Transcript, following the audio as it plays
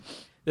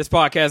This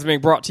podcast is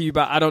being brought to you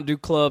by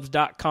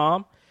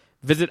IDon'tDoClubs.com.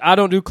 Visit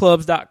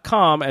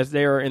IDon'tDoClubs.com as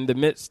they are in the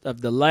midst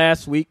of the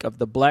last week of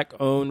the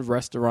Black-owned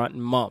restaurant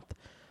month.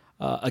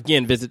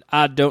 Again, visit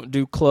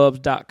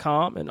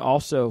IDon'tDoClubs.com and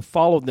also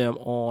follow them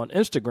on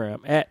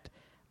Instagram at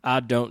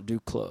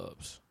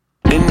IDon'tDoClubs.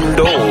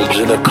 Indulge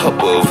in a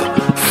cup of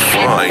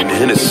fine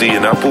Hennessy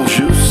and apple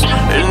juice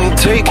and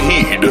take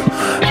heed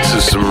to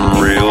some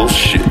real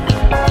shit.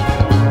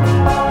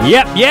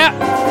 Yep.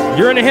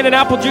 You're in the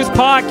Henn&AppleJuice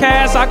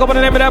podcast. I go by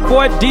the name of that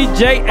boy,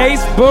 DJ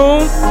Ace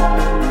Boone.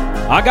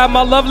 I got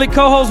my lovely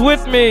co-host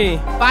with me.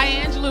 Bye,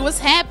 Angela. What's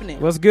happening?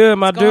 What's good,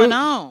 my dude? What's going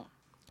on?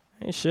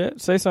 Ain't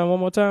shit. Say something one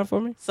more time for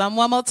me. Something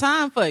one more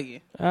time for you.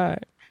 All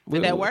right.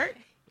 Did that work?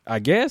 I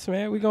guess,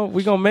 man. We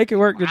gonna make it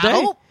work today. I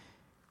hope.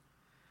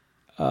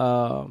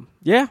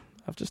 Yeah.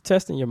 I'm just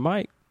testing your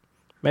mic.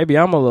 Maybe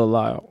I'm a little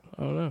loud.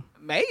 I don't know.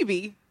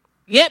 Maybe.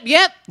 Yep.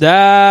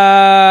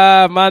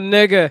 Ah, my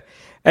nigga.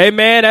 Hey,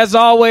 man, as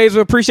always, we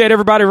appreciate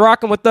everybody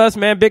rocking with us,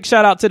 man. Big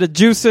shout out to the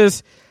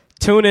Juices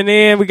tuning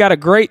in. We got a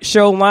great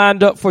show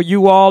lined up for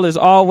you all, as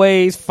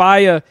always.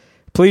 Fire.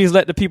 Please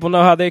let the people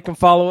know how they can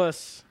follow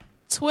us.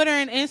 Twitter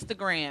and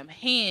Instagram,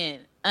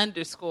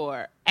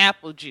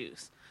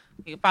 Henn_AppleJuice.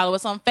 You can follow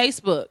us on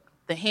Facebook,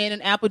 the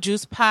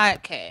Henn&AppleJuice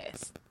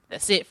podcast.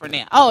 That's it for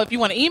now. Oh, if you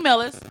want to email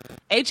us,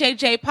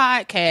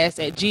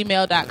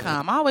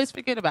 hhjpodcast@gmail.com. I always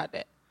forget about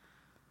that.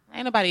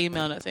 Ain't nobody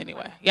emailing us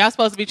anyway. Y'all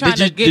supposed to be trying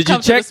to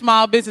come to the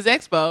Small Business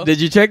Expo. Did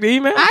you check the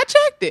email? I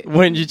checked it.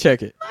 When did you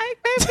check it? Like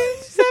maybe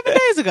 7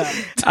 days ago.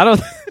 I don't.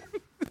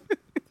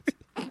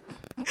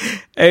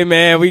 Hey,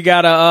 man, we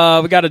got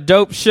a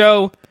dope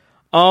show.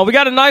 We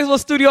got a nice little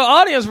studio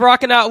audience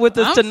rocking out with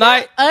us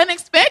tonight.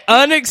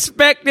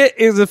 Unexpected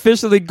is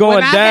officially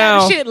going down.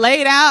 I have shit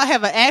laid out,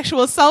 have an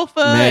actual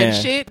sofa and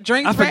shit,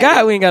 drinks. I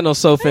forgot we ain't got no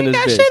sofa in this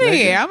bitch. Got shit in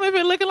here. I'm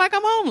even looking like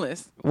I'm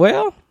homeless.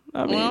 Well,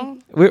 I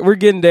mean, we're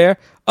getting there.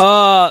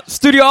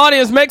 Studio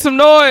audience, make some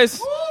noise.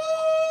 Woo!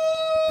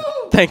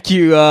 Thank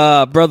you,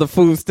 brother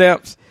Food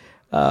Stamps.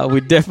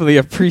 We definitely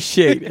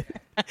appreciate it.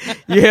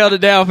 You held it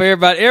down for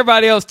everybody.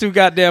 Everybody else too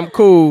goddamn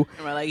cool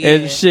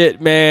and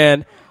shit,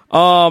 man.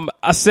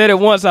 I said it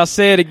once, I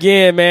say it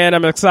again, man.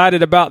 I'm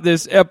excited about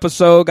this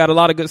episode. Got a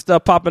lot of good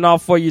stuff popping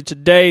off for you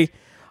today.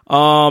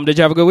 Did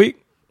you have a good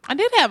week? I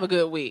did have a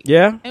good week.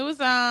 Yeah? It was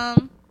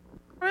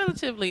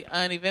relatively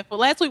uneventful.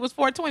 Last week was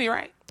 420,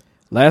 right?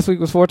 Last week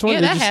was 420?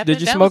 Yeah, that happened.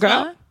 Did you smoke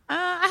out?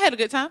 I had a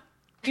good time.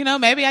 You know,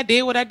 maybe I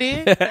did what I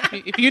did.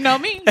 If you know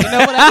me, you know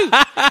what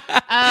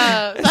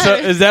I do. So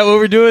is that what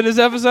we're doing this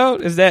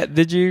episode?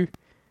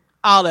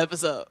 All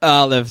episode.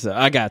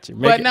 I got you.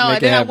 Then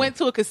I went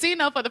to a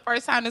casino for the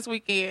first time this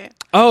weekend.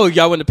 Oh,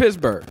 y'all went to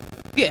Pittsburgh.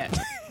 Yeah.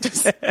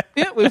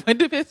 Yeah, we went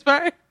to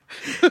Pittsburgh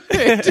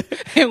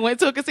and went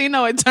to a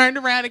casino and turned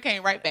around and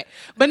came right back.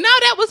 But no,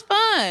 that was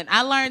fun.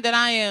 I learned that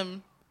I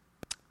am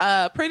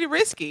pretty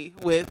risky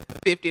with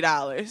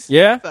 $50.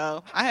 Yeah?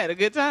 So I had a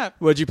good time.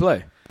 What'd you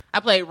play? I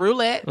played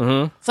roulette.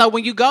 Mm-hmm. So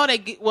when you go,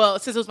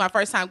 since it was my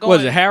first time going.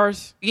 Was it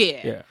Harris? Yeah.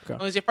 Okay.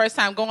 When it was your first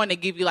time going, they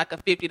give you like a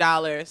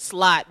 $50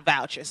 slot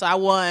voucher. So I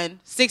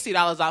won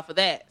 $60 off of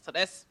that. So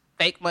that's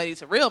fake money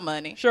to real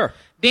money. Sure.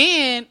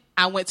 Then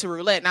I went to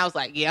roulette and I was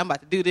like, yeah, I'm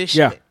about to do this shit.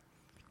 Yeah.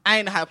 I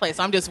didn't know how to play.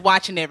 So I'm just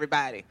watching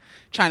everybody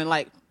trying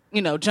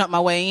to jump my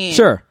way in.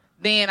 Sure.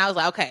 Then I was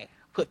like, okay,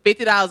 put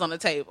 $50 on the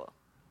table.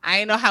 I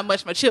didn't know how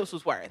much my chips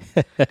was worth.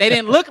 They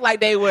didn't look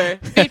like they were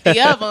 50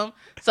 of them.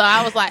 So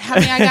I was like, how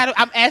many I got?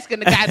 I'm asking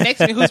the guy next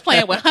to me who's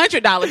playing with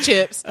 $100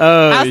 chips.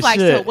 I was like,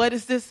 so what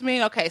does this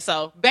mean? Okay,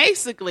 so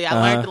basically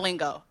I learned the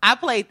lingo. I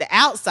played the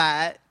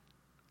outside.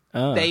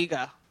 There you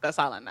go. That's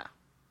all I know.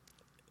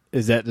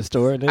 Is that the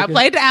story, nigga? I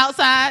played the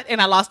outside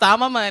and I lost all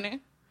my money.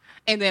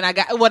 And then I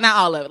got, not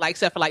all of it,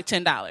 except for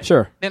 $10.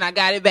 Sure. Then I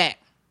got it back.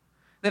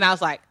 Then I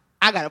was like,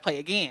 I got to play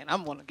again.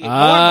 I'm going to get more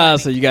money.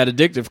 So you got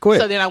addictive quick.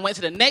 So then I went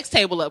to the next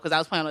table up because I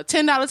was playing on a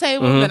 $10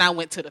 table. Mm-hmm. Then I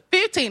went to the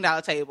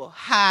 $15 table.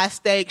 High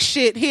stakes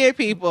shit here,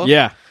 people.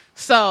 Yeah.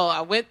 So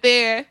I went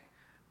there,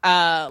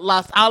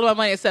 lost all of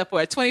my money except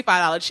for a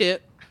 $25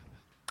 chip.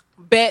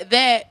 Bet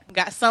that,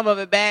 got some of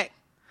it back,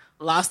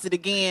 lost it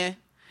again.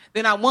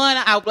 Then I won.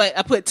 I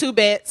put 2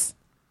 bets.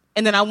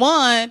 And then I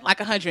won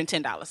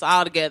 $110. So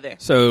all together.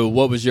 So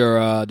what was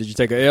your, did you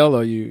take an L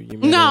or you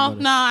made No,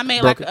 I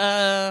made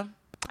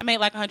I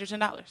made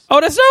 $110. Oh,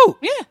 that's dope.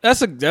 Yeah.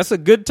 That's a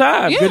good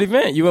time. Yeah. Good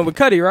event. You went with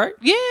Cuddy, right?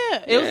 Yeah.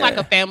 It was like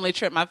a family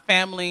trip. My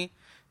family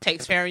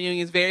takes family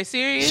reunions very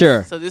serious.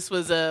 Sure. So this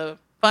was a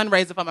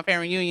fundraiser for my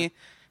family reunion.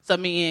 So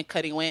me and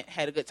Cuddy went,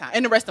 had a good time.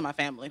 And the rest of my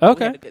family. Okay.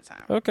 We had a good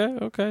time.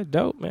 Okay.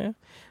 Dope, man.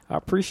 I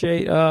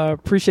appreciate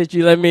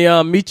you letting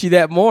me meet you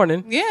that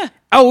morning. Yeah.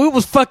 Oh, it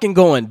was fucking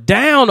going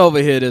down over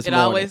here this morning.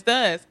 It always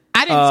does.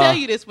 I didn't tell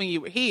you this when you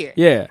were here.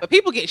 Yeah. But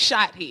people get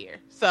shot here.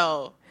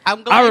 So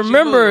I'm glad I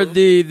remember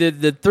you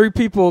the 3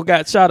 people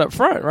got shot up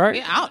front, right?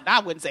 Yeah,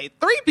 I wouldn't say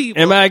 3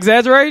 people. Am I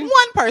exaggerating? 1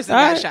 person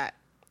got shot.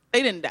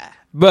 They didn't die.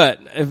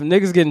 But if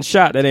niggas getting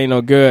shot, that ain't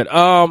no good.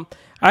 I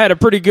had a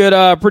pretty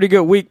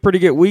good week, pretty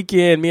good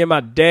weekend. Me and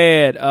my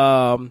dad,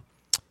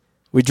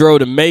 we drove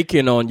to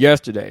Macon on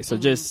yesterday. So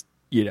just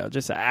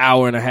just an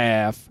hour and a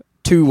half,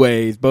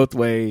 both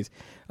ways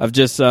of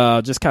just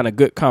kind of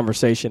good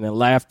conversation and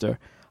laughter.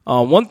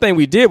 One thing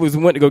we did was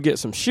we went to go get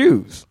some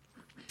shoes.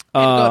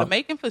 Go to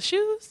Macon for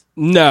shoes?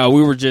 No,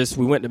 we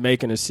went to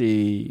Macon to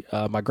see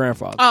my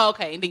grandfather. Oh,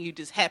 okay. And then you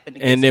just happened to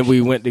get and then we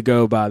shoes. went to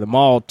go by the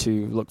mall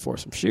to look for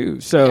some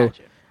shoes. So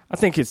Gotcha. I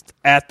think it's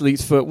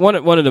Athlete's Foot, one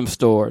of them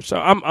stores. So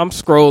I'm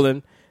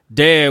scrolling.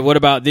 Dad, what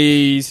about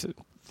these?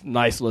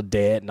 Nice little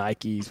dad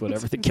Nikes,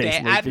 whatever the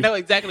case may I be. know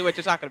exactly what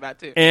you're talking about,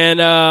 too. And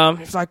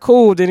it's like,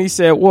 cool. Then he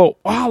said, well,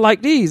 I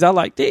like these. I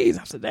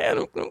said,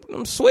 damn,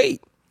 I'm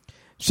sweet.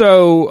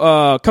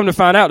 So come to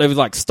find out, it was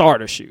like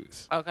starter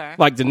shoes. Okay.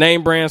 Like the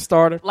name brand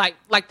starter. Like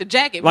the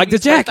jacket. Like the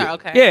jacket.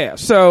 Okay. Yeah.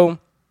 So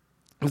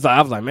I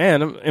was like,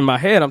 man, in my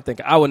head, I'm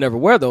thinking I would never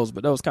wear those,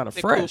 but those kind of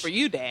They're fresh. cool for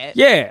you, Dad.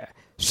 Yeah.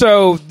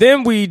 So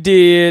then we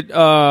did, he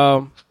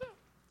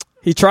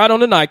tried on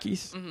the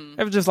Nikes. Mm-hmm.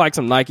 It was just like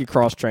some Nike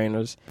cross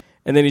trainers.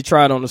 And then he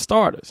tried on the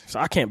starters. So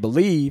I can't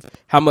believe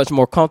how much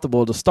more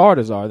comfortable the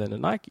starters are than the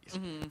Nikes.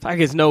 Mm-hmm. It's like,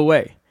 it's no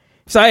way.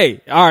 So,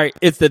 hey, all right,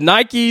 if the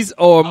Nikes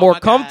are more my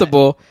God.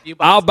 comfortable,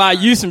 I'll buy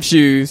you some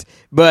shoes.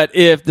 But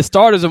if the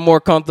starters are more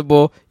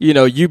comfortable,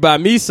 you buy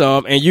me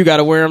some and you got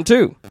to wear them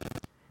too.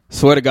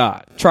 Swear to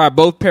God. Try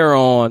both pair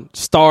on.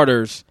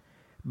 Starters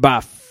by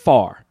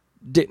far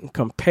didn't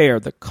compare.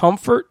 The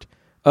comfort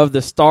of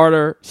the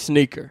starter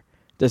sneaker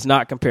does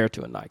not compare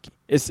to a Nike.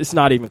 It's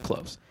not even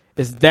close.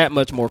 It's that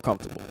much more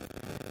comfortable.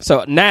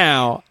 So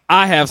now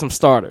I have some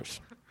starters.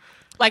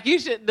 Like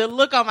the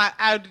look on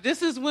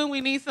this is when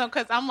we need some,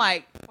 because I'm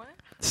like, what?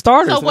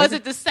 Starters. So was nigga.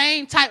 it the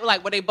same type?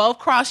 Like, were they both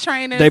cross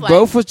trainers? They like,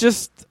 both was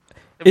just.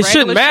 It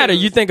shouldn't regular matter.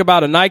 shoes? You think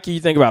about a Nike,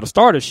 you think about a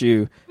starter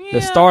shoe. Yeah.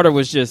 The starter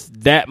was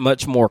just that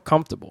much more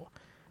comfortable.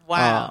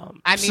 Wow.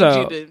 I need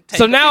so, you to take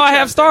So a now I picture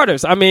have of this.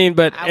 starters. I mean,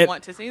 but I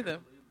want to see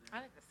them. I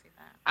like to see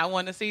that. I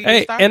want to see hey,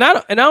 the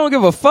starters. and I don't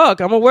give a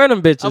fuck. I'm gonna wear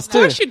them bitches Of too.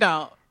 course you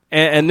don't.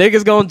 And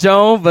niggas gonna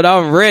joan, but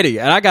I'm ready.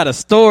 And I got a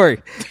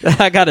story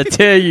that I gotta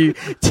tell you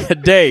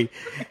today.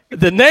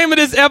 The name of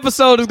this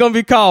episode is gonna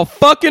be called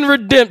Fucking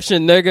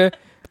Redemption, nigga.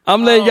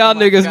 I'm letting y'all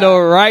my niggas God. know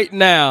right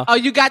now. Oh,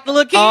 you got the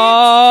little kids?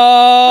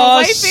 Oh,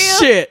 From Wakefield?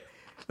 shit.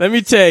 Let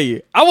me tell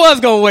you. I was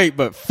gonna wait,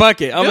 but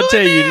fuck it. I'm Do gonna it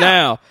tell you now.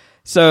 now.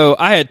 So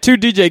I had 2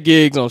 DJ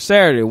gigs on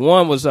Saturday.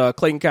 One was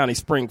Clayton County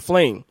Spring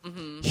Fling.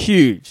 Mm-hmm.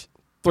 Huge.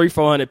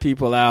 300-400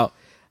 people out.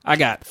 I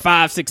got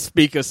 5-6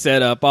 speakers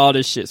set up, all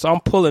this shit. So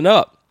I'm pulling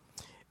up.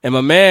 And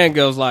my man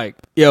goes like,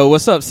 yo,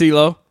 what's up,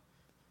 CeeLo?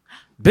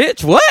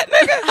 Bitch, what,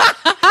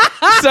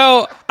 nigga?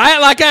 So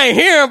I ain't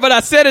hear him, but I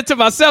said it to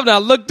myself, and I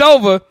looked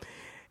over,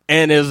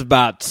 and it was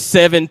about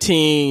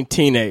 17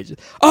 teenagers.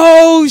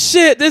 Oh,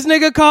 shit, this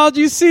nigga called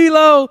you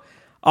CeeLo.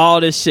 All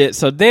this shit.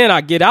 So then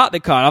I get out the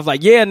car, and I was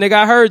like, yeah, nigga,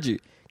 I heard you.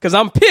 Because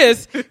I'm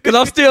pissed, because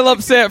I'm still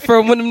upset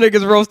from when them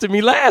niggas roasted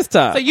me last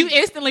time. So you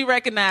instantly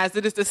recognized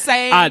that it's the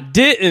same. I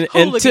didn't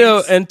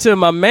hooligans. until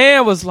my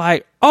man was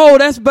like, oh,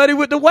 that's Buddy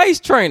with the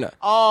waist trainer.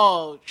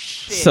 Oh,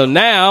 shit. So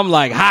now I'm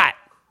like hot.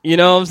 You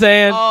know what I'm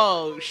saying?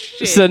 Oh,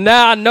 shit. So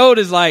now I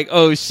notice like,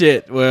 oh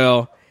shit,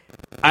 well,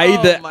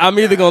 I'm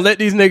either gonna let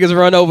these niggas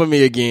run over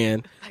me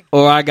again,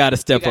 or I gotta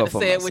step you up gotta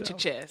for say myself. it with your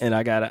chest. And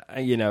I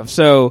gotta,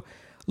 so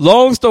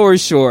long story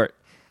short,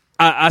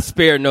 I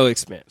spared no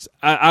expense.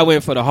 I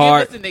went for the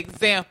heart. Give us an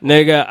example.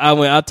 Nigga,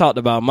 I talked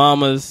about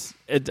mamas.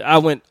 I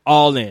went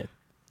all in.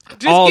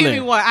 Just all give in. me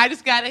one. I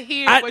just gotta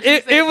hear what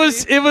you said.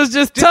 It was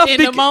just tough.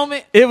 in the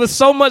moment? It was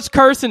so much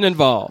cursing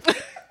involved.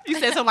 You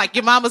said something like,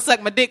 your mama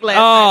sucked my dick last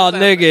night. Oh, or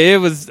something.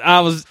 nigga,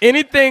 I was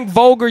anything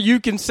vulgar you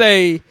can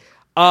say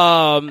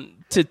to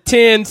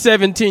 10,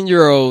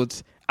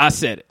 17-year-olds, I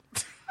said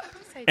it.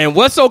 And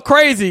what's so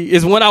crazy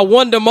is when I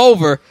won them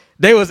over,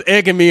 they was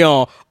egging me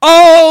on.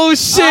 Oh,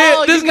 shit.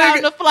 Oh, this you got nigga.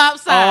 on the flop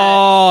side.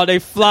 Oh, they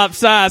flop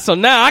side. So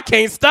now I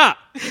can't stop.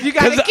 You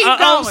gotta 'Cause keep I'm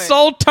going.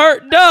 so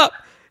turned up.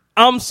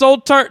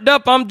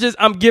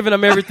 I'm giving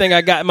them everything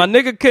I got. My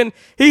nigga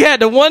he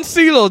had the one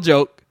CeeLo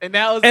joke. And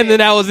that was and it. then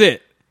that was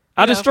it.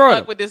 I destroyed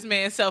him. With this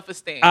man's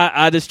self-esteem.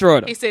 I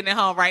destroyed him. He's sitting at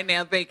home right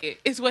now thinking,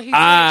 is what he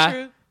said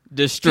true?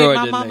 Destroyed Did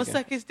my that mama nigga.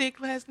 suck his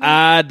dick last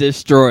night? I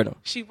destroyed him.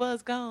 She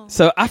was gone.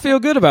 So I feel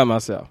good about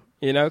myself,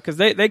 because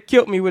they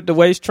killed me with the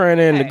waist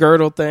trainer and the Hey.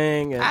 girdle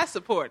thing. And, I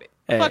support it.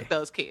 Hey. Fuck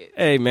those kids.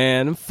 hey,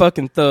 man, them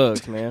fucking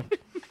thugs, man.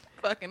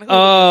 Fucking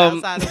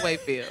hooligans outside of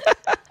Wakefield.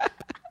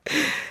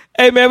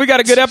 Hey, man, we got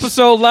a good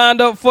episode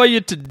lined up for you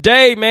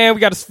today, man.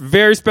 We got a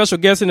very special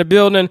guest in the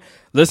building.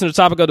 Listen to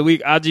Topic of the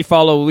Week, IG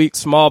Follow of the Week,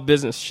 Small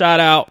Business Shout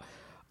Out,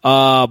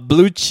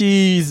 Blue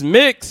Cheese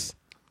Mix.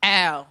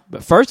 Ow.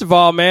 But first of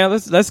all, man,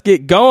 let's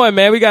get going,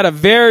 man. We got a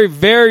very,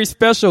 very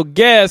special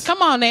guest.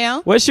 Come on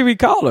now. What should we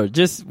call her?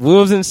 Just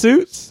Wolves in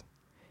Suits?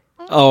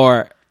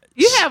 Or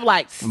You have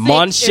like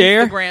 6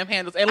 Cher? Instagram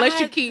handles, unless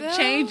you keep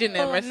changing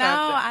them or something. No,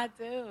 I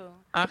do.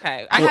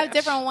 Okay. I have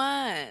different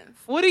ones.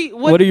 What do you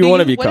want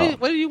to be called?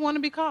 What do you want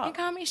to be You called?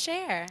 call me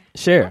Cher.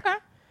 Cher. Okay.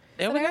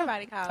 There That's we what go.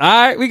 everybody calls All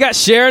right, we got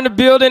Sher in the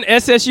building,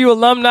 SSU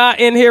alumni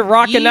in here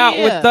rocking out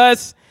Yeah. with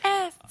us.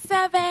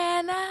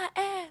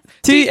 S7S.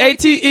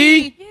 TATE,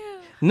 You.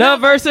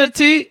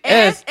 University,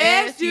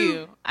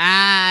 SSU.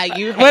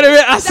 You Wait a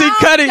minute, I see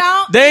Cuddy.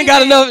 They ain't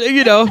got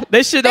enough,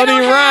 they shit don't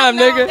even rhyme,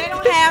 nigga. They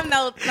don't have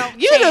no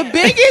You chance. the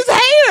biggest hater.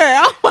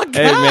 Oh my God.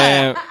 Hey,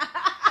 man.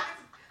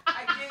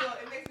 I giggle.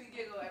 It makes me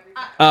giggle every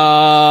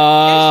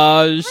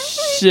time.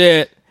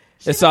 Shit.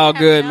 It's all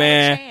good,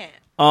 man.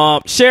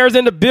 Sher's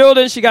in the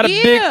building. She got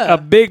a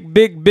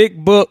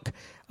big book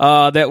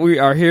that we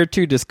are here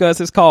to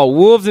discuss. It's called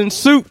Wolves in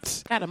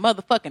Suits. Got a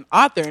motherfucking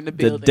author in the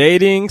building. The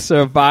Dating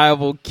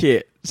Survival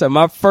Kit. So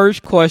my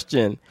first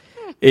question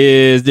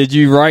is, did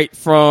you write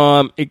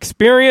from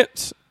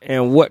experience,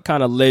 and what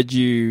kind of led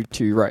you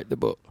to write the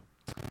book?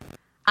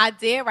 I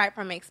did write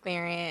from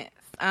experience.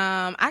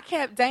 I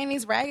kept dating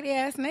these raggedy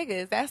ass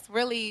niggas. That's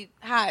really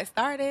how it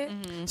started.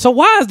 Mm-hmm. So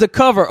why is the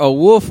cover a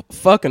wolf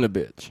fucking a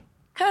bitch?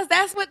 Cause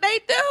that's what they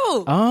do.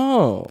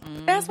 Oh.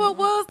 That's what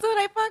wolves do.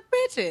 They fuck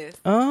bitches.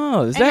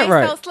 Oh, is And that they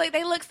right? so slick.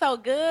 They look so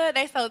good.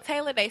 They so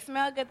tailored. They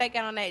smell good. They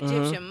got on that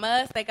Egyptian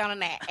musk. They got on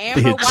that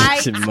amber white.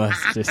 Egyptian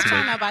musk, this I don't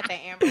nigga. know about that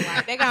amber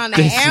white. They got on that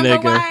This amber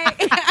nigga.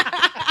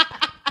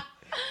 white.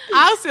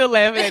 I'm still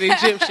laughing at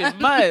Egyptian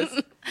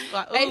musk.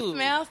 Like, They ooh.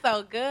 smell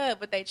so good,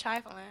 but they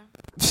trifling.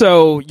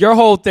 So your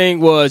whole thing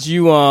was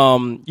you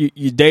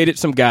dated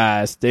some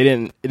guys.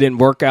 It didn't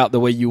work out the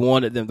way you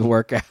wanted them to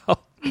work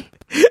out.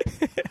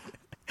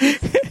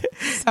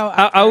 So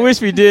I wish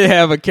we did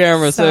have a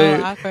camera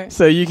So awkward.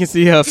 so you can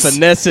see her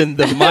finessing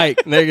the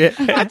mic, nigga.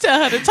 I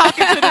tell her to talk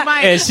into the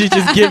mic. And she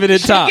just giving it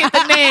top.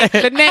 Get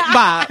the neck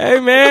bob. Hey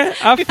man,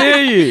 I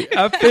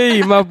feel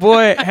you. My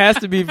boy has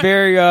to be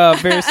very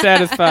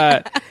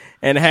satisfied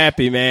and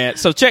happy, man.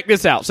 So check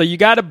this out. So you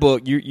got a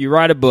book. You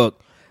write a book.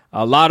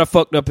 A lot of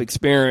fucked up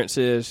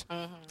experiences,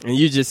 and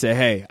you just say,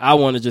 "Hey, I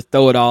want to just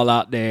throw it all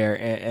out there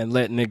and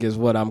let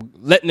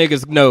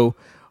niggas know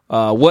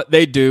what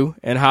they do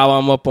and how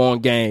I'm up on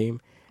game,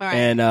 Right.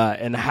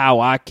 and how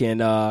I can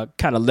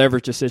kind of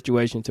leverage the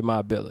situation to my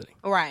ability."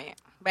 Right.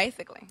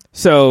 Basically.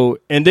 So,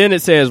 and then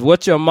it says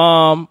what your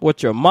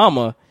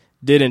mama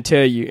didn't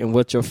tell you, and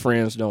what your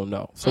friends don't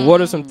know. So, what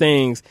are some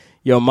things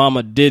your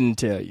mama didn't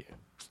tell you?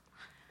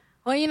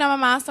 Well, my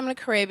mom's from the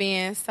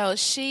Caribbean, so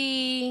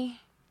she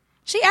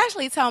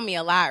actually told me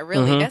a lot,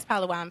 really. That's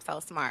probably why I'm so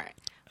smart.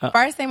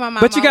 First thing my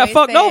mom But you got always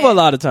fucked said, over a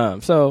lot of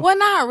times. So, Well,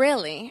 not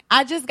really.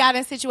 I just got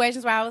in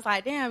situations where I was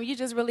like, damn, you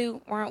just really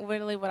weren't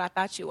really what I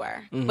thought you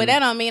were. But that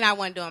don't mean I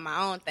wasn't doing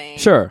my own thing.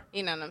 Sure.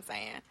 You know what I'm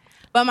saying?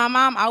 But my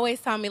mom always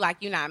told me, like,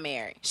 you're not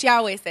married. She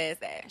always says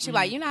that. She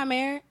like, you're not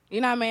married?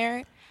 You're not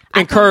married?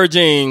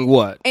 encouraging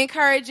what?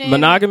 Encouraging.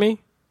 Monogamy?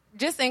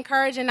 Just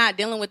encouraging not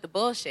dealing with the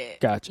bullshit.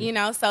 Gotcha.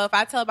 So if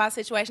I tell about a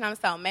situation, I'm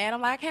so mad. I'm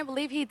like, I can't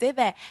believe he did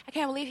that. I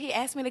can't believe he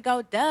asked me to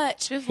go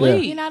Dutch. Just Yeah.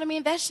 leave. You know what I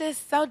mean? That's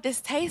just so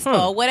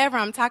distasteful. Whatever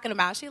I'm talking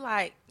about. She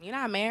like, you're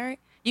not married.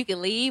 You could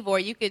leave, or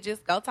you could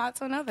just go talk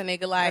to another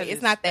nigga. Like, That it's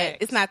is not facts. that.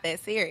 It's not that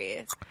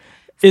serious.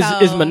 Is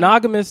So-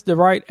 monogamous the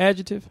right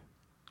adjective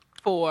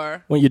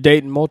For when you're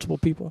dating multiple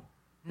people?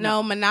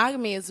 No,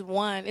 monogamy is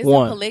one. Isn't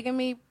One.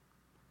 polygamy?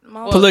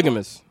 multiple?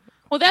 Polygamous.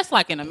 well, that's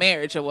like in a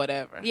marriage or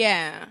whatever.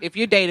 Yeah. If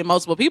you're dating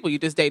multiple people, you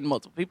just dating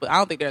multiple people. I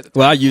don't think there's a.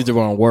 Well, I used the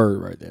wrong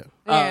word right there,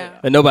 Yeah.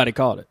 and nobody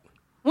caught it.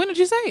 When did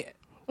you say it?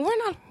 We're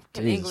not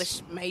in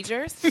Jesus. English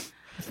majors.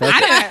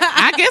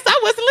 I guess I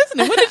wasn't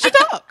listening. When did you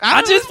talk?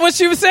 I just when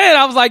she was saying,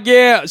 I was like,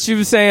 yeah. She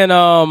was saying,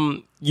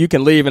 you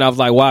can leave, and I was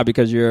like, why?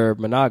 Because you're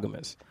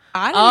monogamous.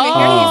 I didn't even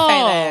hear you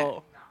say that.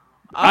 Oh,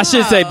 I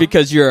should say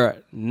because you're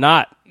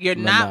not. you're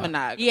not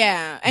monogamous.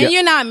 Yeah, and Yeah.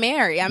 you're not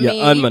married. I You're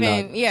mean,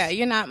 unmonogamous.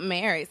 you're not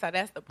married. So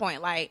that's the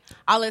point. Like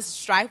all this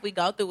strife we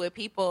go through with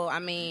people. I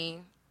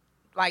mean,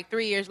 like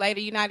 3 years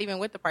later, you're not even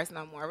with the person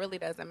no more. It really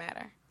doesn't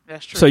matter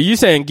That's true. So you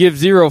saying give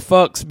zero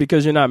fucks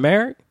because you're not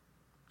married?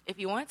 if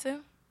you want to.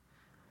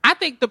 I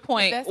think the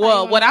point, That's how you well,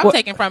 wanna- what I'm What-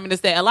 taking from it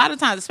is that a lot of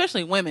times,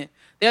 especially women,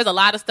 there's a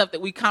lot of stuff that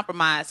we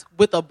compromise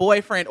with a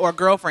boyfriend or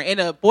girlfriend in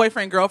a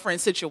boyfriend-girlfriend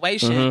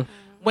situation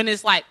when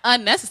it's like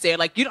unnecessary.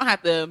 Like you don't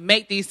have to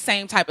make these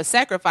same type of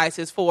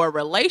sacrifices for a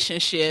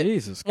relationship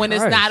Jesus when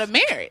Christ. it's not a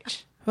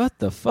marriage. What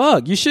the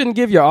fuck? You shouldn't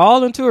give your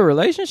all into a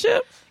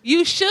relationship?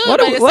 You should, What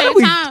but are- at the what are same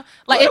we- time,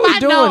 like what if are we I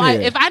know, doing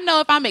here?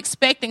 if I'm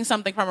expecting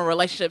something from a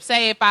relationship,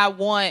 say if I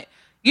want,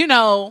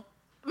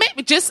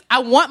 maybe just I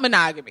want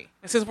monogamy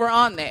since we're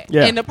on that,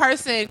 Yeah. and the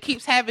person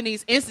keeps having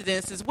these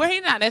incidences where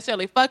he's not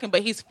necessarily fucking,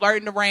 but he's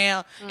flirting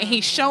around and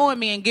he's showing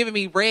me and giving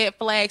me red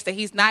flags that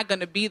he's not going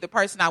to be the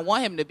person I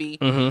want him to be.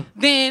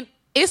 Then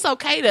it's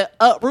okay to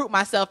uproot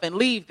myself and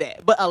leave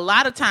that. But a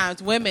lot of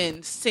times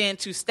women tend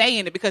to stay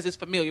in it because it's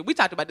familiar. We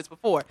talked about this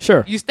before.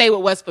 Sure. You stay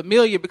with what's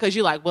familiar because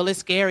you're like, well, it's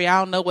scary. I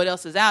don't know what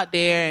else is out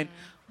there.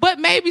 But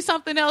maybe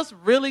something else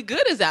really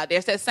good is out there.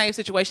 It's that same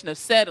situation of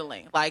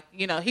settling. Like,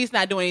 he's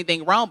not doing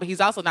anything wrong, but he's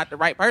also not the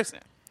right person.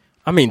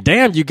 I mean,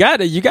 damn, you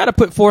gotta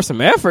put forth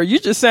some effort. You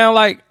just sound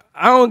like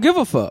I don't give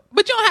a fuck.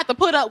 But you don't have to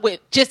put up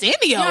with just any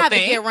You don't old have to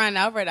thing. get run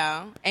over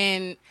though.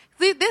 And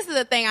see, this is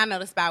the thing I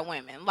noticed about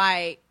women.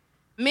 Like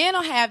men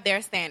will have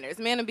their standards.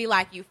 Men will be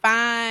like, you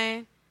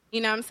fine, you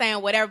know what I'm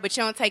saying, whatever, but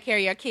you don't take care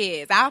of your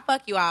kids. I'll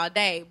fuck you all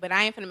day, but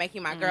I ain't finna make you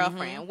my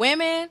girlfriend.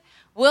 Women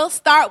we'll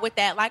start with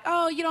that. Like,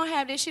 oh, you don't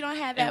have this, you don't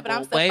have that, And but I'm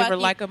we'll still waver fucking.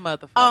 like a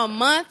motherfucker. A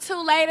month,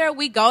 2 later,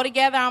 we go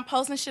together. I'm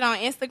posting shit on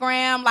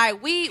Instagram.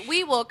 Like,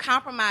 we will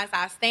compromise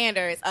our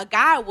standards. A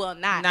guy will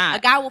not. A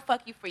guy will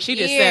fuck you for years. She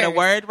just said a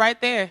word right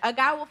there. A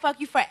guy will fuck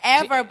you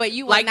forever, but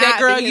you will like not that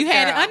girl be his you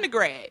had in girl.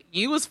 undergrad.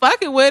 You was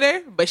fucking with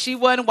her, but she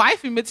wasn't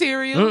wifey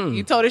material.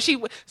 You told her she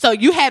would. So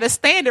you had a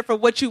standard for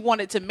what you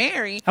wanted to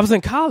marry. I was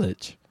in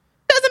college.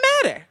 Doesn't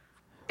matter.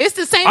 It's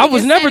the same. I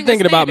was never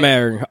thinking about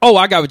marrying her. Oh,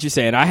 I got what you're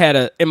saying. I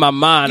had in my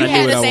mind, You I knew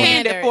had what a I wanted.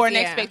 standard for an Yeah.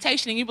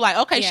 expectation, and you be like,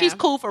 okay, she's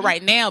cool for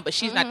right now, but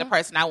she's not the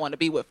person I want to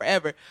be with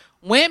forever.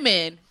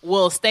 Women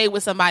will stay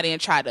with somebody and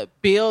try to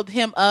build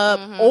him up,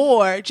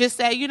 or just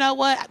say, you know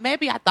what,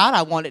 maybe I thought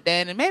I wanted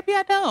that, and maybe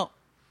I don't.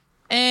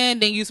 And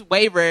then you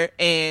waver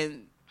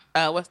and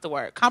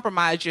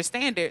compromise your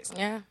standards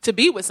to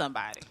be with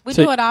somebody. We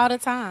do it all the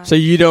time. So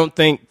you don't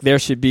think there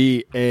should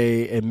be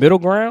a middle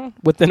ground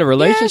within a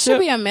relationship? Yeah, it should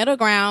be a middle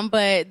ground,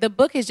 but the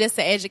book is just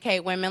to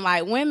educate women.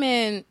 Like,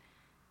 women,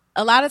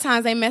 a lot of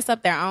times they mess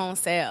up their own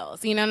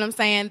selves. You know what I'm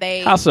saying?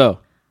 How so?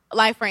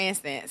 Like, for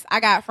instance,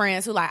 I got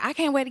friends who like, I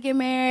can't wait to get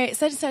married.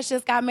 Such and such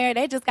just got married.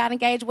 They just got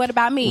engaged. What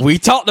about me? We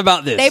talked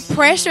about this. They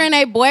pressuring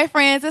their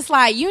boyfriends. It's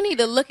like, you need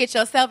to look at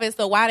yourself as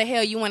to why the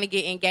hell you want to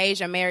get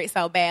engaged or married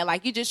so bad.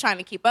 Like, you just trying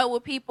to keep up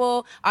with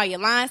people. Are your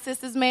line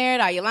sisters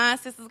married? Are your line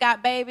sisters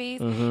got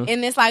babies? And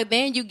it's like,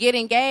 then you get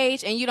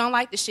engaged and you don't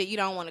like the shit. You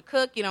don't want to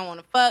cook. You don't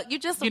want to fuck.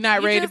 You're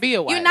not ready to be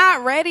a wife. You're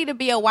not ready to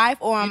be a wife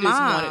or a You mom.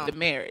 just wanted the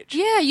marriage.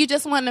 Yeah, you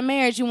just wanted the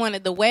marriage. You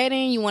wanted the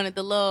wedding. You wanted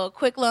the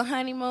quick little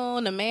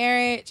honeymoon, the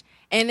marriage.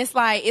 And it's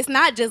like, it's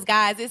not just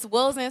guys. It's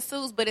wills and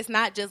suits, but it's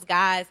not just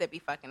guys that be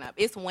fucking up.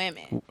 It's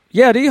women.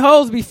 Yeah, these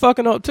hoes be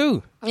fucking up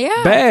too.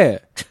 Yeah.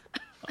 Bad.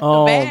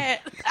 Bad.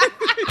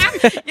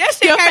 Yes,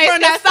 she Your came face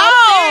from got the so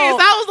soul.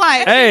 serious. I was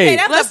like, Hey,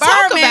 That's let's a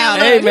talk Birdman about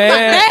look. Hey, it.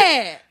 man.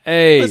 Bad.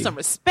 Hey, Put some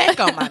respect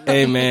on my name.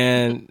 hey,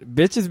 man,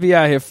 bitches be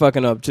out here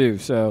fucking up too.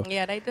 So,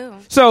 Yeah, they do.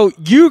 so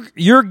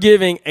you're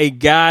giving a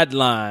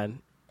guideline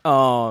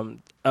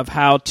of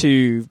how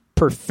to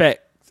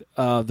perfect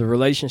the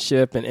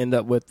relationship and end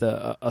up with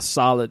a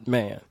solid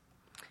man.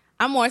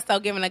 I'm more so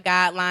giving a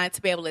guideline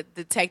to be able to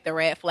detect the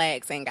red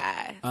flags in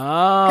guys.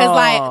 Oh,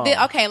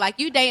 Because, like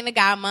you dating a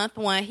guy month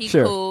 1, he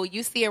Sure. cool.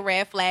 You see a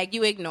red flag,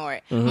 you ignore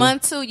it.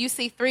 Month 2, you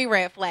see 3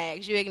 red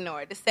flags, you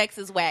ignore it. The sex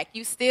is whack.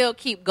 You still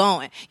keep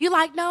going. You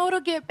like, no, it'll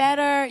get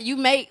better. You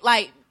make,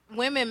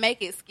 women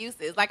make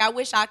excuses. Like, I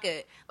wish I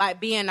could,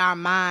 be in our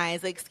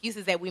minds, the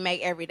excuses that we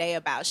make every day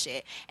about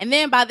shit. And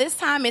then by this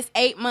time, it's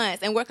 8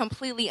 months, and we're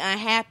completely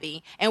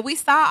unhappy. And we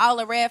saw all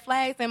the red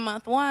flags in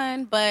month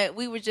 1, but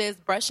we were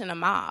just brushing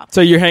them off.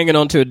 so you're hanging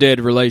on to a dead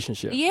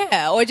relationship.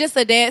 Yeah, or just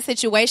a dead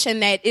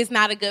situation that is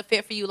not a good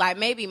fit for you. Like,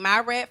 maybe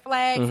my red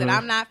flags that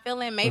I'm not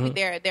feeling, maybe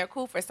they're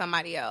cool for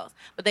somebody else,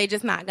 but they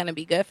just not going to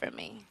be good for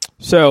me.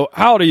 So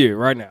how old are you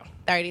right now?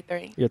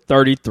 33, You're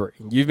 33.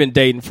 You've been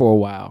dating for a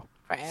while.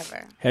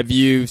 forever. Have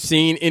you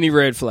seen any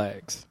red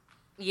flags?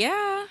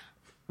 Yeah.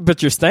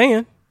 But you're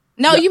staying.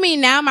 No, you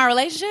mean now my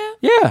relationship?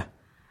 Yeah.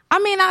 I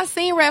mean, I've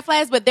seen red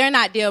flags, but they're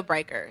not deal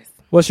breakers.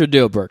 What's your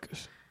deal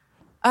breakers?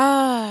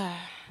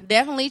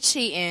 Definitely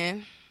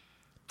cheating.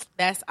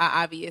 That's an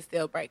obvious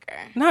deal breaker.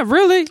 Not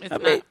really. It's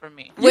not for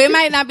me. Well, it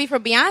might not be for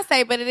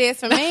Beyonce, but it is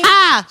for me.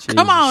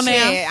 Come on now.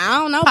 Shit, I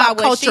don't know Pop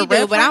about what she culture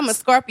do, but I'm a reference.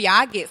 Scorpio.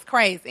 I get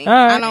crazy. All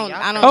right. I don't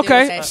deal with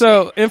Okay, that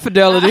so shit.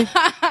 infidelity.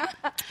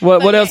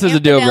 What else is a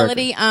deal breaker?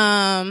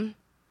 Infidelity,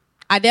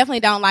 I definitely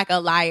don't like a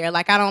liar.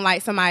 Like, I don't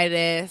like somebody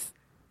that's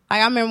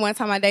I remember one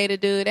time I dated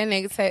a dude. That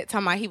nigga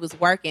talking about he was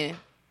working.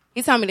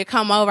 He told me to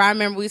come over. I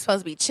remember we were supposed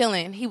to be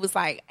chilling. He was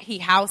like, he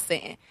house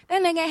sitting.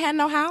 That nigga ain't had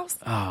no house.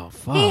 Oh,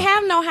 fuck. He ain't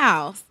have no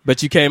house.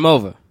 But you came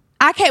over.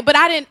 I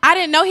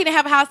didn't know he didn't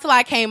have a house till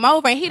I came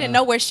over, and he didn't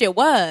know where shit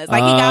was.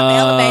 Like, he got off the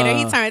elevator,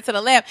 he turned to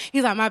the left.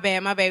 He's like, my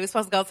bad, we're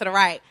supposed to go to the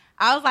right.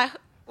 I was like,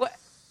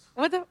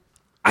 what the?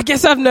 I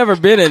guess I've never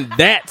been in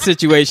that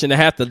situation to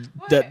have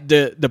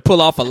to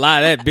pull off a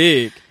lie that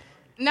big.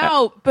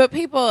 No, but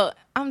people,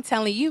 I'm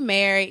telling you,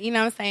 married, you know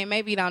what I'm saying?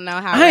 Maybe you don't know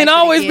how. I ain't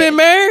always been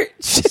married.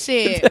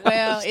 Shit,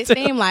 well, it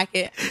seemed like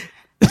it.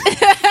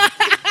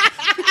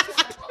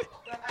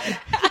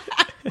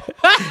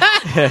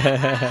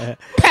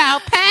 Pow, pow.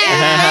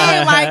 I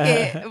ain't like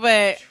it,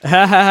 but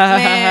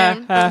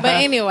man. But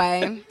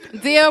anyway,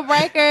 deal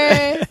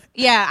breakers.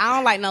 Yeah, I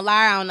don't like no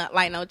liar. I don't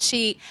like no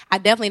cheat. I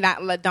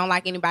definitely don't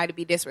like anybody to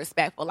be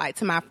disrespectful, like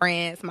to my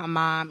friends, my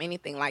mom,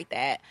 anything like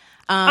that.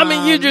 I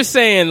mean, you're just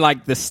saying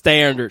like the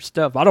standard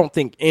stuff. I don't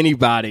think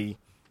anybody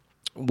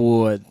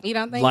would You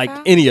don't think like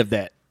so? any of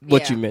that.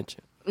 What Yeah. you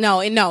mentioned. No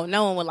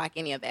one would like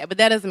any of that. But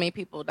that doesn't mean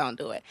people don't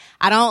do it.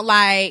 I don't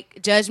like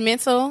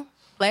judgmental.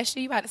 Bless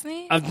you. You about to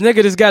sneeze? A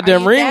nigga, this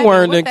goddamn Are you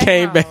ringworm dabbing? then What's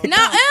came that back.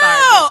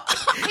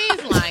 No, ew.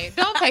 He's lying.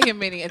 Don't pay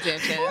him any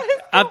attention.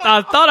 I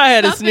thought I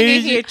had a Something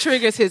in sneeze. here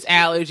triggers his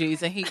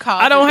allergies, and he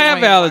calls. I don't it the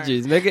have ringworm.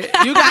 allergies,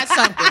 nigga. You got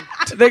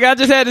something. Nigga, I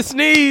just had to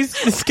sneeze.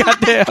 This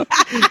goddamn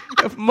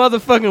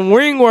motherfucking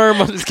ringworm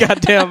on this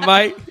goddamn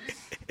mic.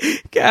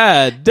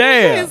 God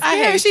damn. I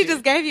hate she you.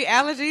 just gave you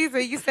allergies, or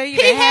you say you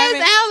He didn't has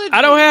have it. allergies.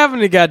 I don't have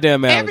any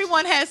goddamn allergies.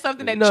 Everyone has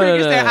something that No,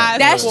 triggers no, their no. eyes.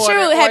 That's to water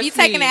true. or Have you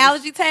taken an sneeze.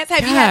 allergy test?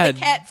 Have you had the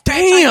God cat scratch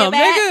on your damn,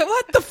 back? nigga.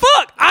 What the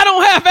fuck? I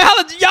don't have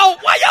allergies. Y'all,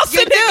 why y'all You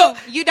sitting there?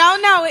 do. You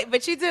don't know it,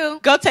 but you do.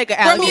 Go take an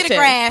allergy Bermuda test.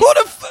 grass. Who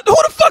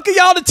the fuck are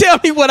y'all to tell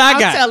me what I I'm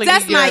got? telling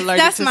That's you, you're Mike.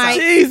 allergic That's to Mike.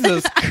 something.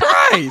 Jesus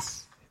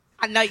Christ.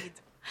 I know you do.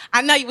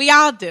 I know you. We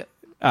all do.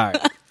 All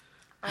right.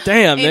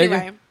 Damn, Anyway.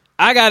 nigga.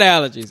 I got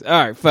allergies. All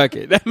right, fuck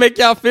it. That make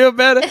y'all feel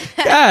better?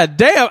 God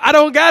damn, I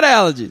don't got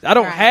allergies. I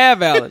don't Right. have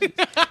allergies.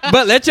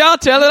 But let y'all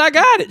tell it I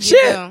got it.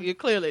 Shit. do. You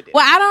clearly did.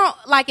 Well, I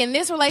don't like in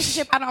this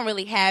relationship. I don't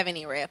really have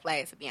any red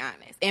flags, to be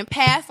honest. In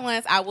past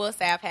ones, I will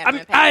say I've had. I them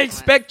in past ones.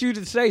 expect you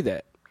to say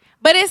that.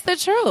 But it's the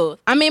truth.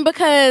 I mean,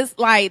 because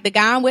like the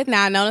guy I'm with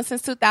now, I know him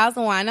since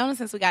 2001. I know him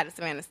since we got to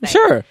Savannah State.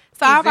 Sure.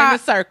 So He's I've in the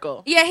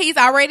circle. Yeah, he's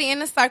already in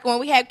the circle. When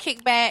we have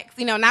kickbacks,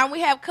 now we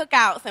have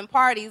cookouts and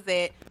parties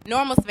that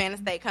normal Savannah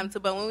State come to,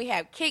 but when we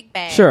have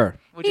kickbacks, Sure.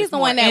 Which he's is the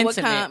more one that would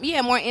intimate. come.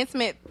 Yeah, more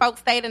intimate.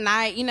 Folks stay the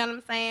night. You know what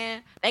I'm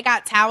saying? They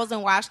got towels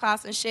and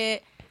washcloths and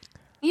shit.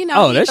 Oh, he's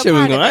that a shit was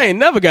part of going. I it. ain't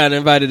never gotten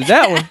invited to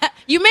that one.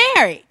 You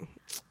married?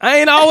 I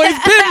ain't always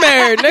been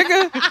married,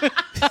 nigga.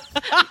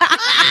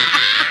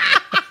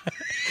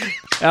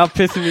 Y'all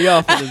pissing me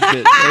off in this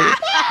bitch.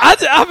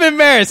 Nigga. I've been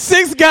married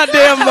 6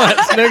 goddamn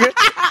months,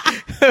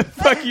 nigga.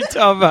 Fuck you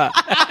talking about?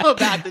 I'm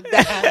about to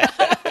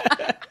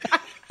die.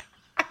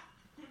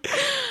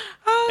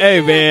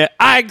 Hey, man,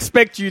 I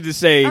expect you to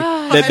say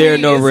that there are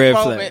no red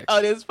flags.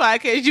 Oh, this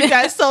podcast, you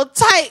got so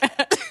tight.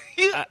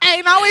 You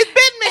ain't always been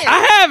married.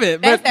 I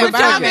haven't, but That's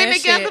that Y'all virgin been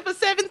together shit. for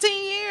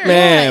 17 years.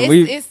 Man,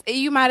 it's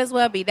you might as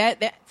well be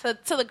that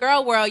to the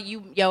girl world.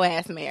 Your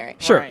ass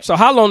married. sure. Right. So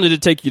how long did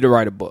it take you to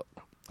write a book?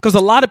 Because a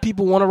lot of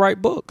people want to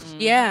write books.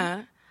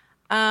 Yeah.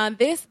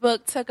 This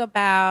book took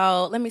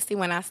about, let me see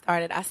when I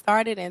started. I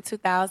started in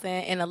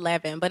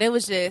 2011, but it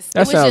was just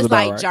That sounds about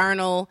like right.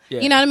 journal.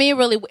 Yeah. You know what I mean?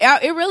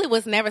 It really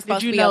was never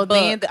supposed Did you to be know a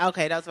book. then?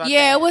 Okay, that was about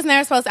Yeah, that. it was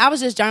never supposed to. I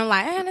was just journaling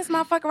like, this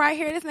motherfucker right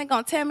here, this nigga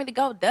gonna tell me to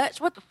go Dutch.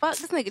 What the fuck?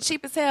 This nigga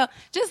cheap as hell.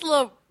 Just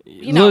little,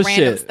 Little random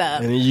shit.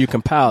 stuff. And then you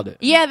compiled it.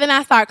 Yeah, then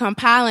I started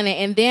compiling it,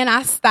 and then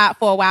I stopped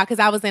for a while because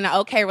I was in an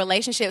okay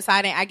relationship, so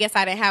I guess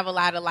I didn't have a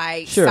lot of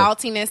like Sure.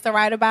 saltiness to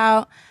write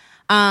about.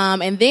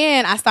 And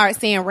then I started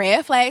seeing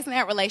red flags in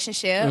that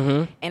relationship,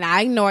 Mm-hmm. and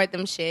I ignored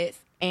them shits.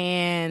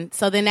 And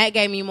so then that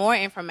gave me more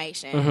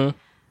information. Mm-hmm.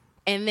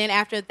 And then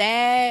after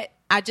that,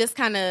 I just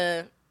kind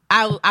of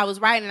I was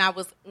writing. I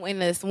was in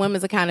this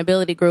women's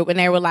accountability group, and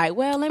they were like,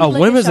 "Well, let me A look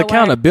women's at your work."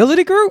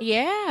 accountability group?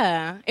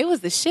 Yeah, it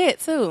was the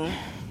shit too.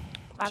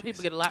 A lot of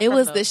people get a lot It from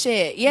was those. the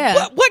shit.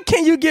 Yeah. What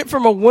can you get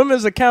from a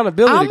women's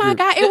accountability Oh group? my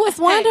god, it was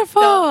Hey,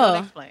 wonderful.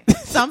 don't explain.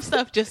 Some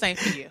stuff just ain't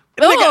for you.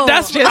 Nigga, Ooh.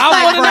 that's what Just I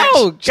like want to brunch.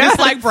 know. Just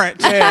God. like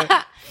brunch.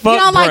 Yeah. Fuck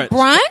don't like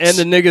brunch? And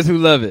the niggas who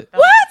love it.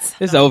 What?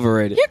 It's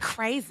overrated. You're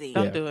crazy.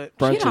 Don't do it.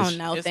 Brunch You don't is,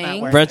 know It's not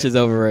things. worth brunch is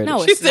overrated.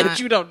 No, She it's said not.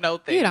 you don't know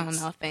things. You don't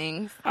know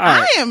things. All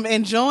right. I am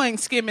enjoying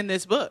skimming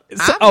this book.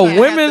 So, I'm a gonna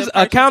women's have to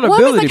purchase-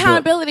 accountability Women's book.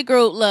 accountability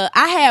group. Look,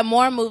 I had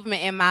more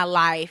movement in my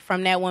life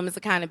from that women's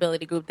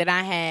accountability group than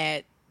I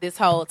had this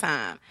whole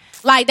time.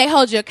 Like, they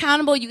hold you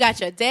accountable. You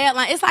got your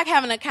deadline. It's like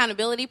having an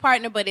accountability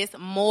partner, but it's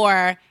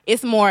more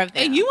of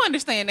them. And you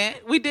understand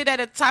that. We did that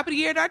at the top of the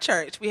year at our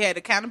church. We had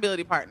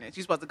accountability partners.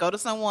 You're supposed to go to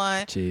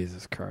someone.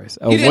 Jesus Christ.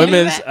 A You didn't do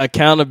women's that?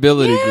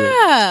 accountability group.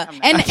 Yeah,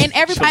 and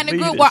everybody in the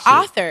believe group this were shit.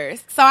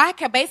 authors, so I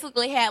could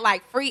basically had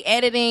like free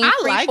editing, I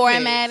free like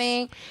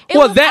formatting. It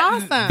Well, was that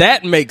awesome.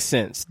 that makes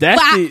sense.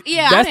 That's Well, the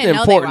I that's didn't the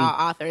know they were important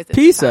all authors at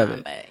piece the of time,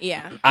 it. But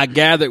yeah, I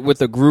gathered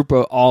with a group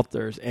of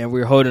authors, and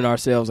we're holding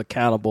ourselves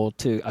accountable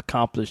to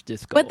accomplish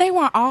this goal. but they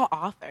weren't all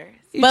authors.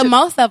 You But just-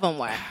 most of them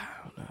were.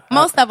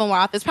 Most of them were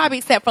authors, probably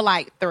except for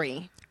like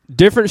 3.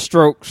 different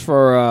strokes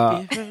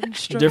for Different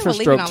strokes. different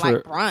Leaving on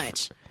strokes for. like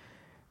brunch.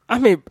 I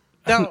mean,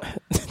 Don't.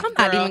 I'm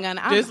not even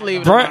gonna. I'm Just not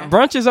leave it gonna- alone.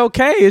 brunch is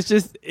okay. It's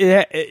just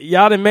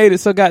y'all done made it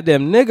so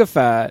goddamn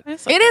niggified.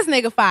 It's It is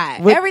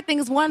niggified. What-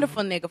 Everything's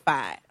wonderful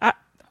niggified.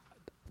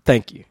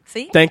 Thank you.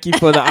 See? Thank you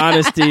for the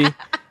honesty.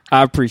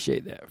 I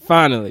appreciate that.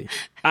 Finally,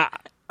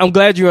 I'm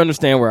glad you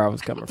understand where I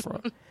was coming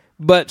from.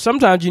 But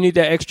sometimes you need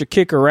that extra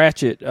kick or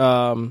ratchet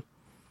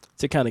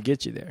to kind of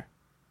get you there,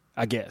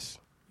 I guess.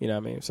 You know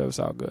what I mean? So it's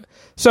all good.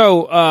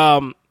 So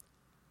I'm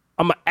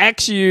going to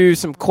ask you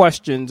some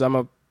questions. I'm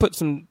going to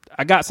put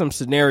I got some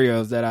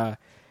scenarios that I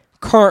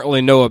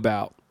currently know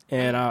about,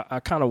 and I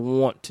kind of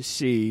want to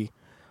see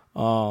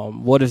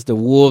what is the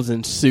wolves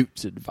in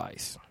suits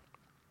advice.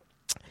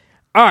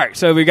 All right,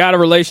 so we got a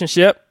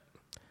relationship.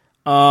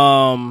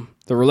 The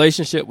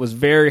relationship was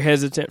very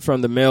hesitant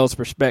from the male's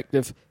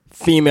perspective.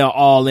 Female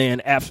all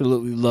in,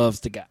 absolutely loves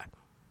the guy.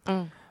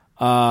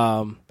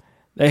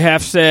 They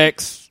have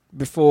sex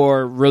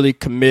before really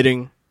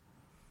committing.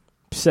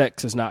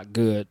 Sex is not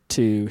good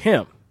to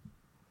him.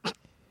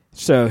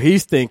 So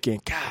he's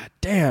thinking, God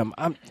damn,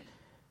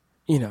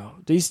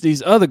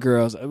 these other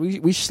girls, we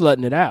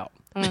slutting it out.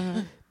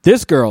 Mm-hmm.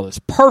 This girl is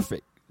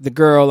perfect. The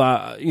girl,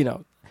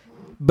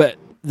 but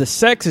the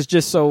sex is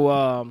just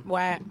so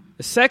Whack.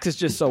 the sex is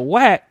just so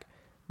whack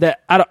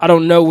that I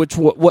don't know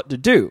what to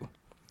do.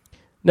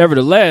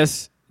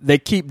 Nevertheless, they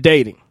keep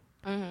dating,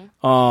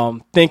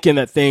 thinking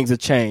that things have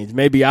changed.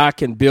 Maybe I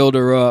can build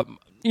her up,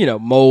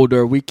 mold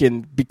her. We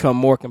can become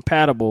more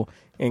compatible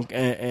and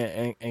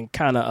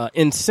kind of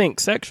in sync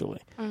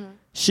sexually.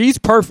 She's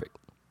perfect.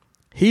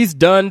 He's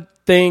done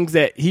things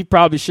that he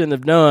probably shouldn't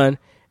have done,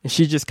 and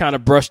she just kind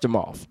of brushed him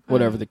off,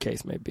 whatever the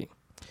case may be.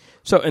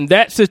 So in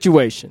that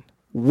situation,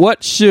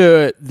 what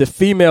should the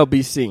female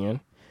be seeing?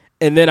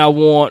 And then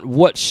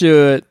what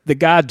should the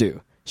guy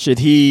do? Should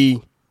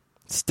he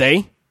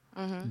stay,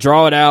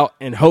 draw it out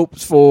in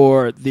hopes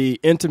for the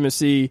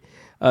intimacy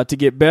to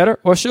get better?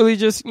 Or should he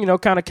just,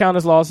 kind of count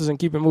his losses and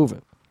keep it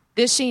moving?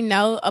 Did she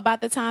know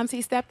about the times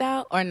he stepped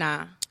out or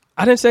nah?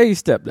 I didn't say he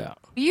stepped out.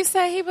 You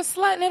say he was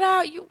slutting it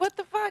out. What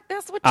the fuck?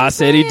 That's what you I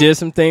said he did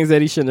some things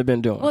that he shouldn't have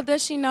been doing. Well,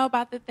 does she know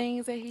about the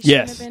things that he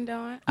shouldn't have been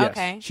doing? Yes.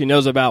 Okay. She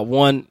knows about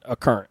one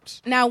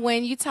occurrence. Now,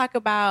 when you talk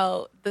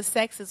about the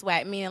sex is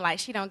whack, meaning like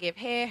she don't give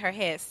head, her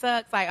head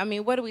sucks. Like, I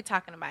mean, what are we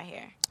talking about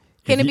here?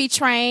 Can it be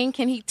trained?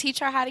 Can he teach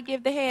her how to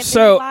give the head?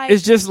 So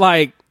it's just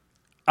like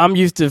I'm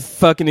used to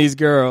fucking these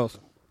girls.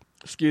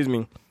 Excuse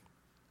me.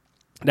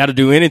 That'll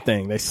do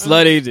anything. They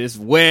slutty, it's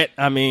wet.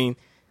 I mean,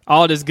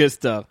 all this good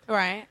stuff.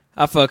 Right.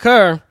 I fuck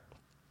her.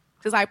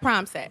 It's like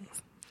prom sex.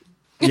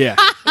 Yeah. Is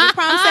it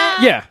prom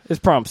sex? Yeah, it's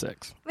prom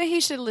sex. Then he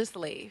should just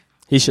leave.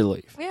 He should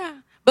leave. Yeah.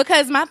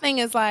 Because my thing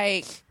is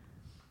like,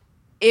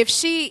 if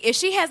she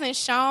hasn't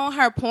shown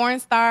her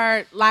porn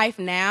star life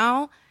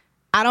now,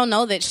 I don't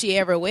know that she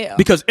ever will.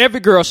 Because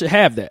every girl should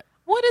have that.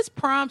 What is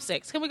prom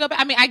sex? Can we go back?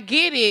 I mean, I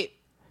get it.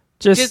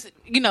 Just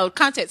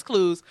context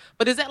clues.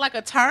 But is that like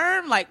a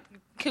term? Like,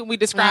 can we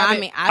describe it? I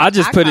mean, I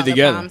just put it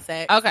together. Prom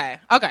sex. Okay.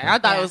 I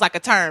thought it was like a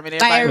term, and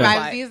Like everybody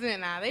everybody's using it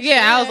now.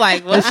 I was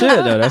like, well, They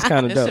should though. That's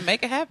kind of this dope. should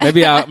make it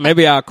happen.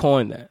 Maybe I'll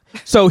coin that.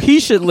 So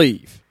he should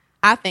leave.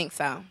 I think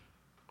so.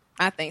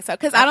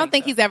 Because I don't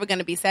think he's ever going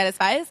to be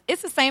satisfied.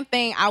 It's the same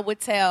thing I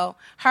would tell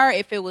her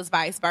if it was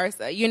vice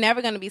versa. You're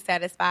never going to be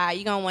satisfied.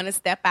 You're going to want to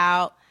step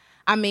out.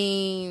 I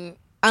mean,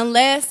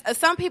 unless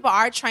some people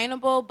are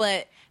trainable,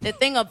 but the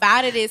thing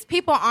about it is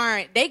people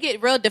aren't. They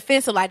get real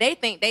defensive. Like they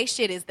think they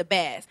shit is the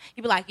best.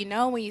 You be like,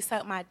 when you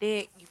suck my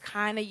dick, you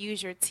kind of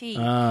use your teeth.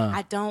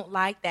 I don't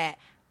like that.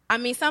 I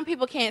mean, some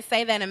people can't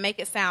say that and make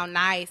it sound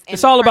nice. And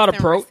it's all about person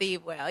approach.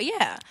 receive well.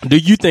 Yeah. Do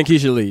you think he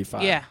should leave?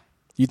 Fine. Yeah.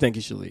 You think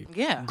he should leave?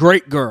 Yeah.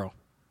 Great girl.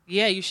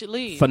 Yeah, you should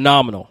leave.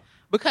 Phenomenal.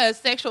 Because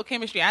sexual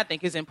chemistry, I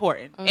think, is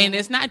important. And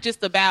it's not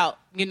just about,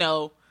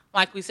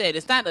 like we said,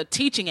 it's not a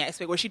teaching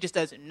aspect where she just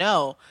doesn't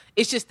know.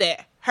 It's just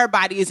that her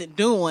body isn't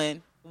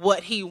doing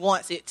what he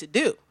wants it to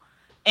do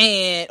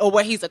or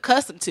what he's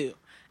accustomed to.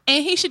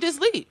 And he should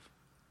just leave.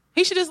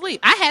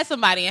 I had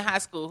somebody in high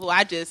school who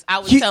I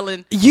was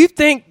telling. You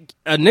think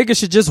a nigga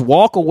should just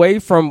walk away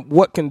from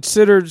what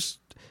considers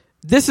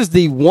this is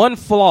the one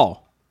flaw?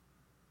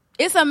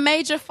 It's a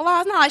major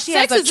flaw. It's not like she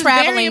Sex has a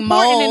traveling is very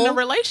important mole in the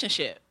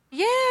relationship.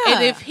 Yeah.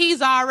 And if he's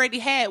already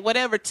had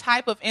whatever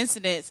type of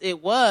incidents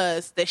it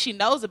was that she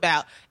knows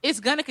about,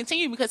 it's going to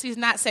continue because he's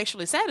not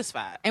sexually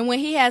satisfied. And when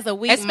he has a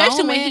weak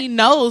especially moment, when he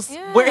knows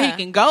where he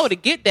can go to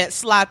get that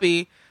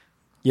sloppy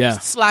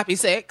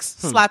sex,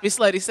 sloppy,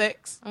 slutty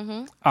sex.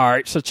 All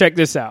right, so check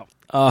this out.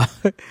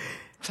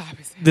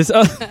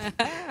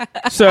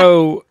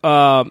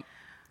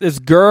 This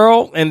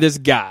girl and this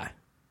guy,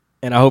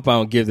 and I hope I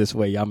don't give this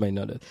away. Y'all may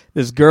know this.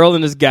 This girl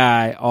and this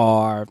guy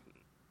are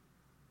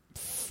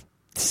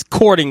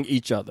courting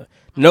each other.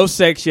 No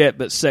sex yet,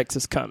 but sex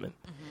is coming.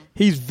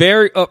 He's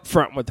very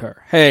upfront with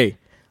her. Hey,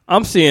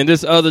 I'm seeing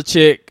this other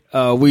chick.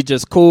 We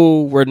just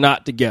cool. We're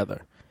not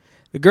together.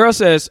 The girl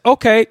says,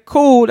 okay,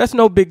 cool. That's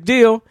no big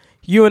deal.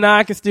 You and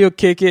I can still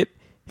kick it.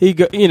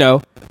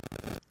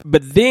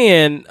 But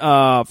then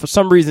for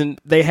some reason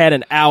they had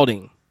an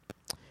outing,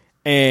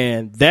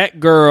 and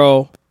that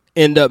girl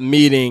ended up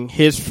meeting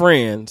his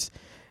friends,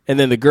 and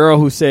then the girl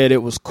who said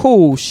it was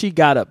cool, she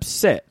got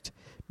upset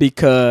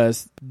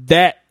because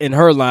that in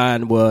her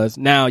line was,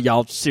 now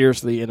y'all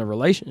seriously in a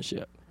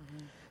relationship.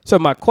 So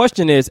my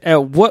question is,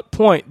 at what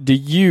point do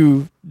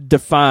you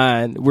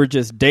define we're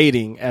just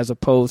dating as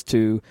opposed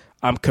to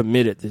I'm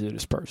committed to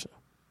this person?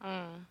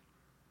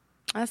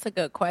 That's a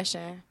good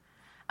question.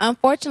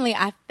 Unfortunately,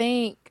 I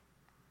think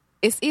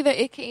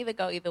it can either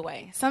go either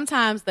way.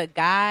 Sometimes the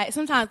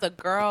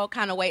girl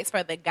kind of waits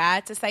for the guy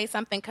to say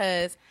something,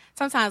 because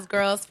sometimes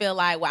girls feel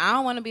like, well, I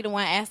don't want to be the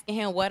one asking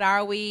him, what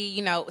are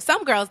we?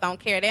 Some girls don't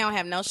care. They don't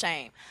have no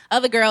shame.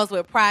 Other girls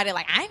with pride, they're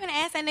like, I ain't gonna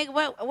ask that nigga,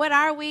 what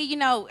are we?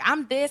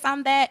 I'm this,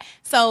 I'm that.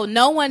 So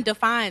no one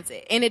defines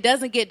it. And it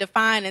doesn't get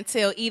defined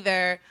until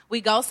either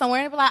we go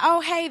somewhere and be like,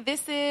 oh, hey,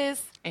 this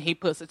is... And he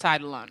puts a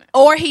title on it.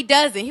 Or he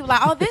doesn't. He was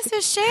like, oh, this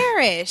is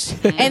Sherish.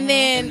 And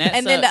then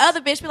the other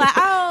bitch be like,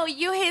 oh,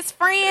 you his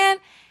friend?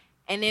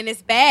 And then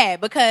it's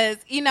bad because,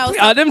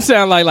 them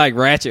sound like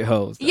ratchet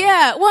hoes. Though.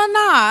 Yeah, well,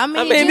 nah.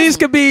 I mean these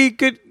could be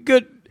good.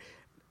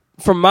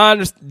 From my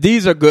understanding,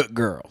 these are good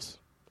girls.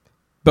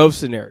 Both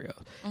scenarios.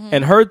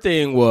 And her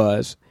thing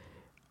was,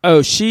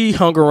 oh, she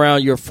hung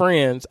around your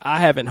friends. I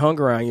haven't hung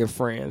around your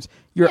friends.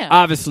 You're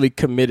obviously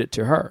committed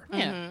to her.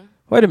 Yeah.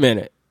 wait a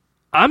minute,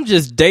 I'm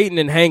just dating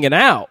and hanging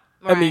out.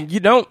 Right. I mean, you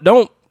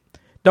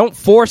don't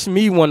force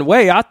me one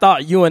way. I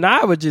thought you and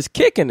I were just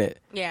kicking it.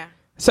 Yeah.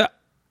 So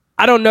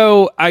I don't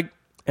know. I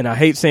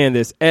hate saying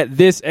this at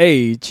this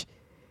age.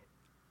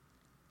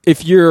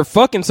 If you're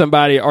fucking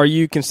somebody, are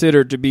you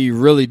considered to be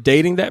really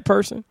dating that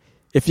person?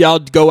 If y'all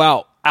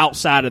go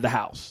outside of the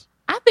house,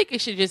 I think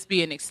it should just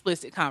be an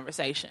explicit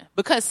conversation,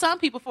 because some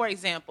people, for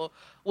example,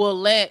 will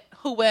let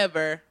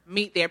whoever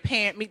meet their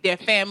parent, meet their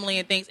family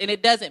and things, and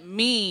it doesn't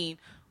mean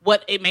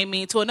what it may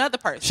mean to another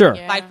person. Sure.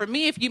 Yeah. Like for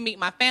me, if you meet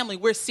my family,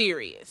 we're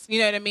serious. You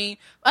know what I mean?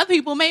 Other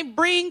people may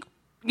bring,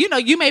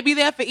 you may be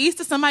there for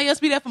Easter, somebody else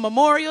be there for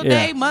Memorial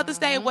Day, Mother's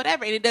Day,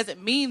 whatever, and it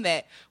doesn't mean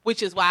that,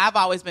 which is why I've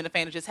always been a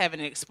fan of just having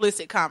an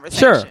explicit conversation.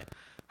 Sure.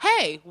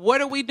 Hey,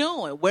 what are we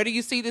doing? Where do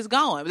you see this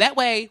going? That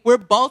way, we're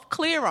both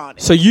clear on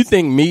it. so you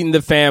think meeting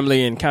the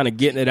family and kind of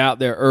getting it out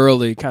there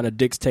early kind of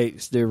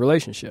dictates their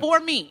relationship? For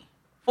me,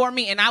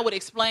 and I would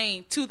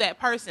explain to that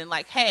person,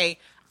 like, hey,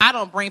 I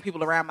don't bring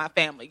people around my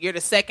family. You're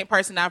the second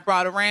person I've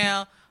brought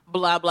around,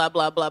 blah, blah,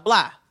 blah, blah,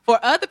 blah. For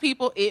other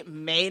people, it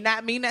may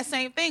not mean that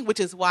same thing,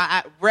 which is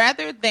why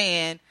rather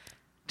than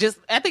just,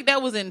 I think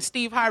that was in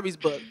Steve Harvey's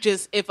book,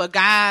 just if a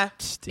guy,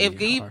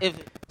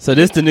 So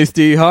this the new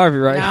Steve Harvey,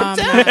 right?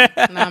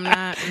 No, I'm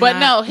not. but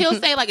no, he'll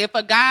say, like, if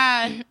a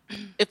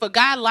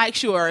guy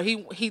likes you or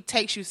he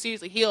takes you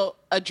seriously, he'll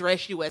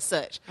address you as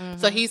such. Mm-hmm.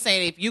 So he's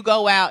saying if you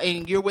go out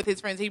and you're with his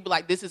friends, he'd be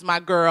like, this is my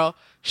girl,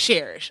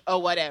 Cherish,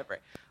 or whatever.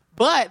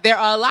 But there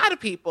are a lot of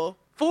people,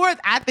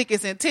 I think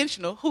it's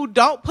intentional, who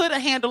don't put a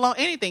handle on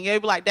anything. They'll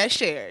be like, that's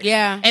Cherish.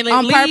 Yeah, and it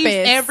on leaves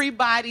purpose.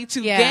 everybody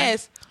to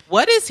guess,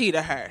 what is he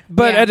to her?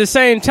 But at the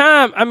same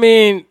time, I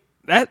mean,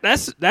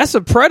 that's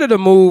a predator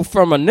move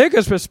from a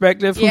nigga's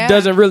perspective who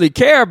doesn't really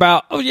care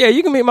about, oh, yeah,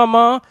 you can meet my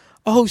mom.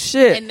 Oh,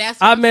 shit. And that's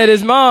what I I'm met saying.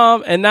 his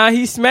mom, and now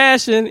he's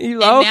smashing. He's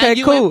like, And okay, now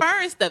you cool.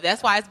 inferring stuff.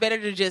 That's why it's better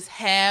to just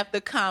have the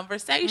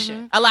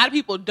conversation. A lot of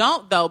people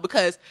don't, though,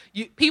 because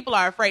people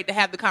are afraid to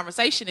have the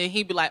conversation, and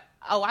he'd be like,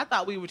 oh, I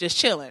thought we were just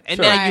chilling.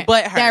 And now you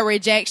butt hurt. That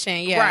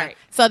rejection, yeah. Right.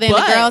 So then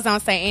But- the girls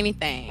don't say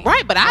anything.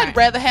 Right, but I'd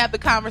rather have the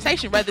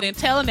conversation rather than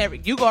telling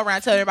you go around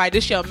telling everybody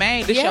this your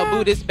man, this your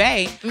boo, this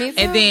bae. Me too.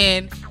 And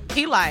then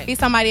he like Be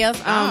somebody else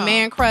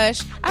man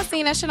crush. I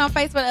seen that shit on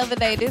Facebook the other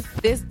day.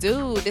 This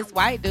dude, this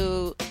white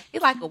dude,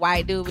 he's like a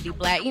white dude, but he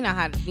black. You know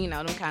how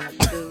them kind of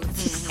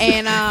dudes.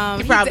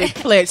 And he probably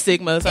pledged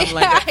Sigma or something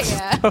like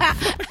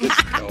that.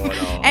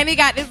 Yeah. And he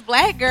got this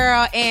black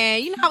girl,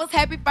 and I was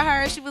happy for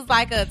her. She was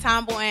like a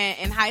tomboy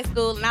in high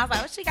school, and I was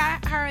like, she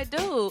got her a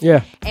dude.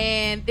 Yeah.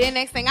 And then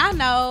next thing I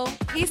know,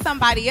 he's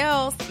somebody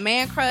else,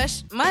 man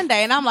crush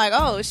Monday, and I'm like,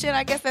 oh shit,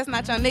 I guess that's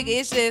not your nigga.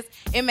 It's just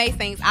it made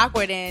things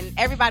awkward, and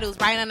everybody was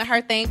writing under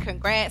her thing.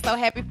 Congrats, so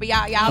happy for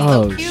y'all.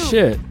 Y'all so cute.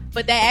 Shit.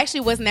 But that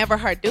actually was never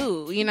her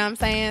dude. You know what I'm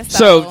saying?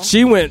 So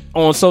she went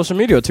on social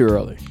media too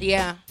early.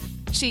 Yeah.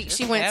 She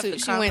went have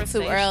too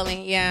the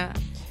early. Yeah.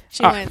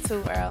 She All went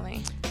too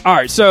early. All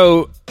right,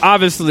 so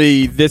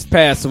obviously this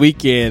past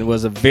weekend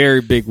was a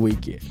very big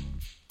weekend.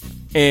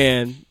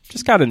 And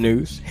just kind of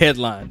news,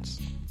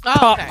 headlines,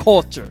 pop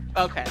culture.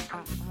 Okay.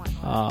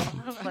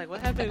 Oh, I was like, what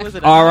happened? Was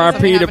it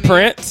R.I.P. to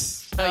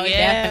Prince. Oh,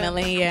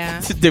 definitely,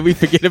 yeah. Did we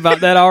forget about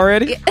that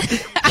already?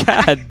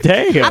 God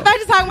damn. I thought you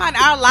were talking about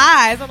our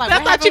lives. I was like,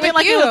 I thought you meant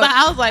like it was.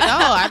 I was like,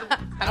 oh,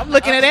 I'm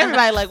looking at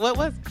everybody like, what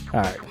was?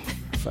 All right,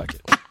 fuck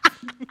it.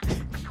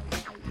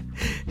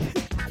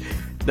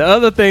 The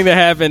other thing that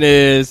happened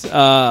is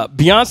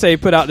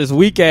Beyonce put out this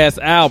weak ass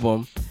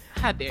album.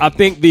 How dare I you?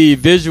 think the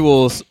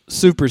visuals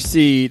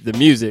supersede the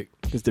music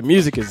because the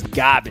music is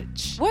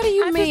garbage. What do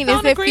you I mean? just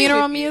Is don't it agree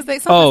funeral with you.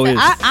 music? Oh, Someone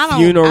said, it's I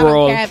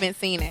funeral haven't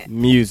seen it.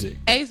 Music.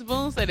 Ace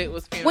Boone said it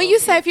was funeral. When you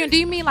say funeral, do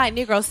you mean like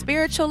Negro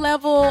spiritual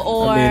level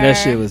or? I mean, that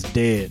shit was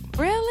dead.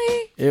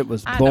 Really? It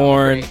was I don't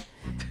boring.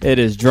 agree. It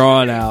is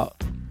drawn out.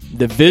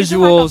 The Is it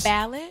visuals, like a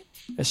ballad?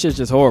 that shit's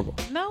just horrible.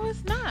 No,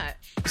 it's not.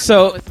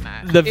 So No, it's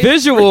not. the It's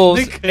visuals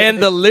really good.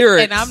 and the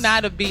lyrics And I'm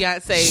not a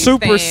Beyonce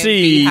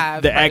supersede stan,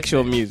 the Beehive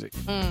actual person. music.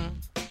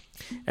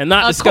 And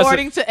not discussing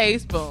According to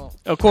Ace Boone.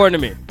 according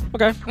to me.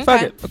 Okay,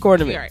 fuck it.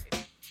 According to me. You're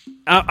right.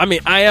 I mean,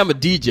 I am a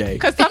DJ.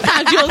 Because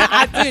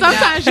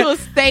sometimes you'll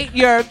state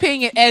your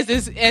opinion as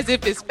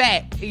if it's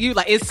fact. You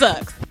like it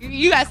sucks.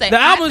 You gotta say The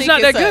I album's think not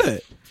it that sucks.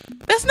 good.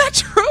 That's not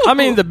true. I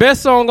mean, the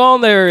best song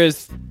on there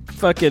is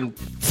fucking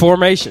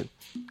Formation.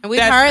 And we've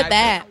That's heard not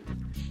that.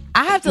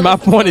 I have to. My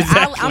listen point to it.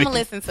 exactly. I'm gonna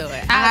listen to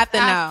it. I have to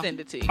I'll know. send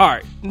it to you. All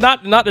right,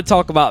 not to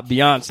talk about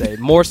Beyonce,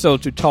 more so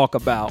to talk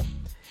about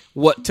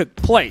what took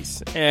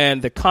place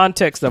and the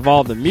context of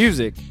all the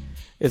music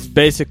is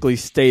basically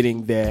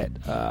stating that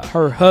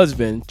her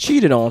husband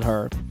cheated on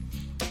her,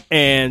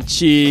 and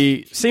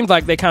she seems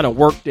like they kind of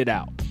worked it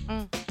out.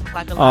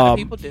 Like a lot of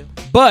people do.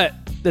 But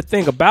the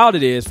thing about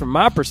it is, from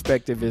my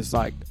perspective, is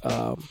like,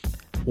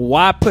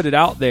 why put it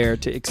out there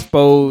to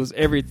expose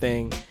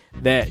everything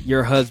that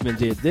your husband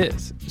did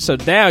this? So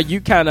now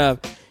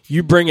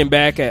you bringing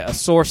back a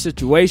sore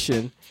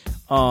situation,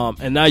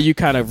 and now you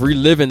kind of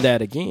reliving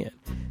that again.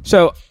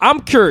 So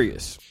I'm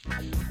curious,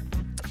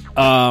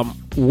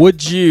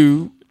 would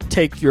you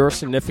take your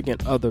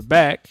significant other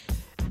back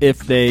if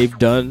they've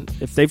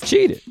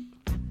cheated?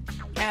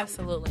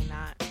 Absolutely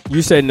not.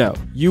 You say no.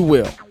 You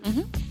will.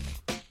 Mm-hmm.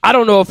 I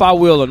don't know if I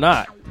will or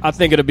not. I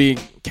think it'll be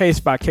case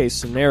by case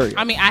scenario.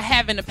 I mean, I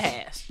have in the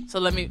past. So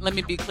let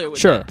me be clear with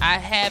sure. that. I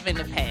have in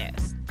the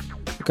past.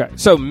 Okay.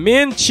 So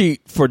men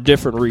cheat for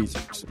different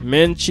reasons.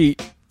 Men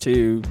cheat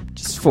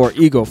just for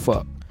ego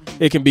fuck.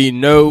 It can be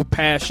no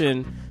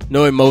passion,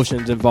 no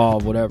emotions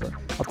involved, whatever.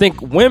 I think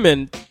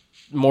women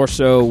more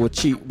so would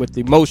cheat with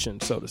emotion,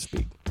 so to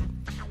speak.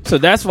 So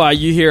that's why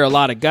you hear a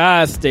lot of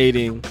guys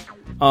stating,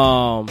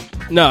 no,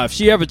 if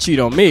she ever cheat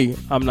on me,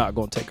 I'm not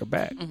going to take her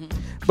back. Mm-hmm.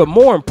 But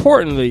more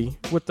importantly,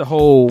 with the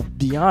whole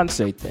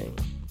Beyonce thing,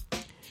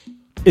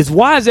 is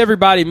why is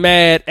everybody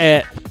mad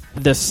at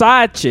the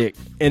side chick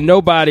and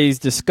nobody's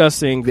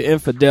discussing the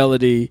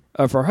infidelity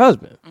of her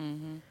husband?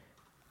 Mm-hmm.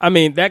 I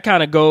mean, that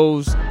kind of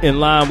goes in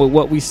line with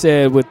what we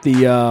said with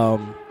the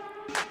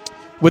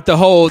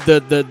whole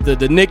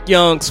the Nick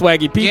Young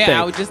Swaggy P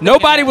thing.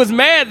 Nobody was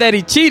mad that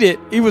he cheated.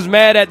 He was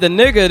mad at the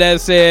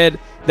nigga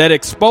that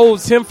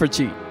exposed him for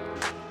cheating.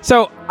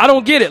 So I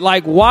don't get it.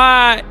 Like,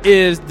 why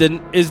is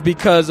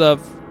because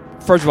of,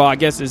 first of all, I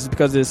guess it's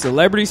because of his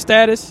celebrity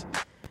status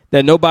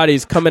that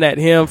nobody's coming at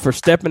him for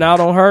stepping out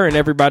on her and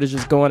everybody's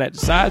just going at the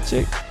side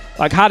chick.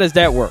 Like, how does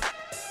that work?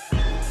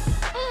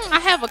 I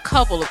have a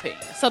couple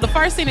opinions. So the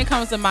first thing that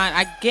comes to mind,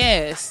 I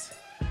guess,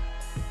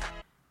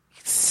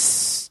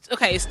 it's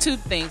two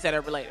things that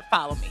are related.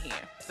 Follow me here.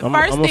 The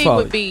first thing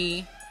would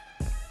be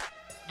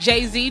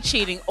Jay-Z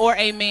cheating or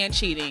a man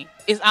cheating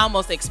is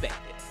almost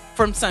expected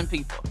from some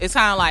people. It's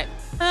kind of like,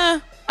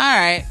 all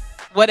right,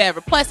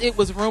 whatever. Plus, it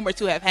was rumored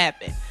to have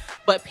happened.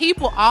 But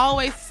people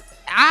always,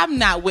 I'm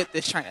not with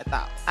this train of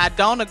thought. I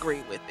don't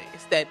agree with it.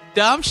 It's that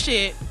dumb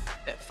shit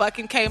that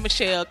fucking K.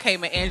 Michelle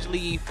came at Angela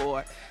Yee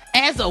for.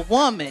 As a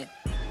woman,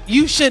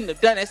 you shouldn't have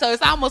done it. So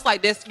it's almost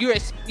like this. You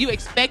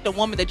expect a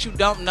woman that you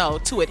don't know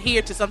to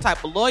adhere to some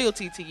type of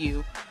loyalty to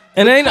you.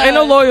 And ain't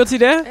no loyalty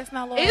there. It's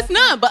not loyalty. It's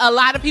none. But a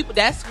lot of people,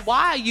 that's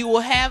why you will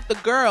have the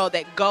girl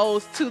that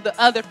goes to the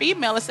other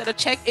female instead of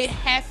check. It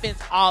happens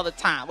all the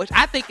time, which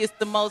I think is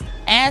the most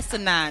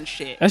asinine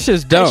shit. That's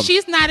just dumb.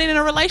 She's not in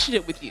a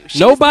relationship with you.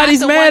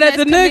 Nobody's mad at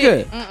the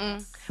nigga.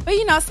 Mm-mm.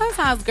 But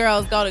sometimes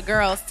girls go to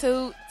girls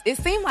too. It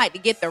seemed like to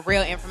get the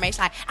real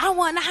information. Like, I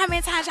want to know how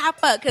many times y'all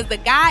fuck, because the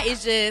guy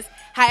is just,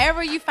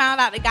 however you found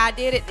out the guy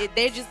did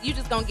it, you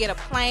just gonna get a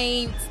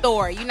plain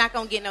story. You're not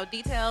gonna get no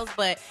details,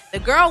 but the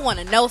girl want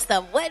to know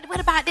stuff. What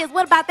about this?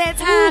 What about that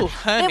time? Ooh,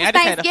 honey, I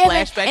just had a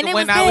flashback of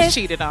when I was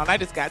cheated on. I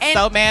just got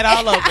so mad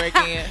all over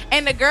again.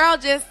 And the girl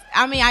just,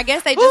 I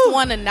guess they just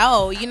want to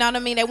know. You know what I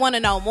mean? They want to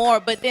know more,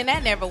 but then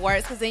that never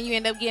works, because then you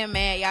end up getting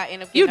mad. Y'all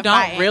end up getting You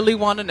don't really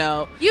want to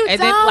know. You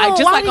and don't. Then,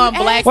 just Why like on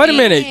Black. Wait a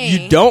minute.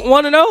 You don't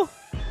want to know?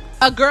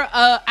 A girl,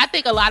 I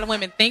think a lot of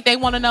women think they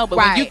want to know, but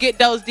when you get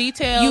those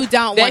details, you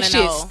don't want to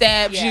know. That shit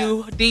stabs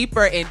you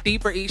deeper and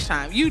deeper each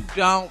time. You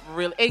don't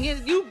really, and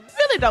you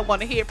really don't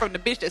want to hear from the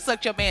bitch that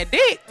sucked your man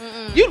dick.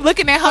 Mm-mm. You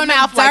looking at her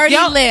mouth like,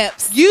 dirty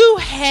lips. You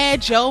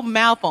had your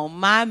mouth on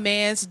my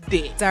man's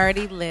dick.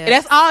 Dirty lips. And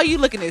that's all you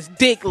looking is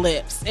dick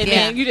lips, and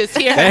then you just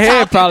hear her that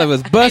head probably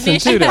was busting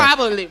and then too. She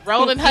probably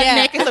rolling her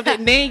neck and something.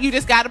 And then you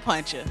just gotta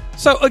punch her.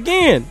 So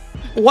again,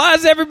 why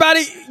is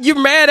everybody, you're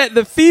mad at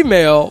the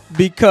female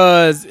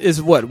because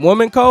it's what,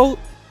 woman code?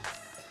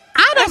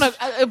 I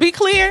don't know. Be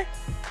clear,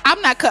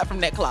 I'm not cut from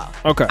that cloth.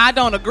 Okay. I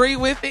don't agree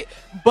with it,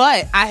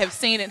 but I have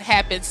seen it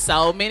happen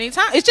so many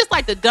times. It's just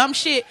like the dumb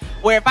shit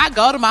where if I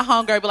go to my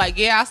homegirl, be like,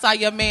 yeah, I saw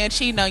your man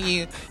cheating on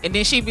you, and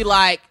then she be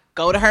like,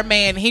 go to her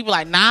man, and he be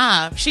like,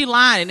 nah, she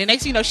lying. And then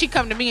next thing you know, she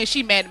come to me and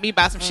she mad at me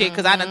about some shit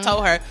because I done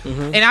told her.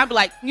 Mm-hmm. And I be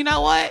like, you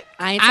know what?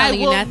 I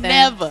will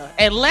never,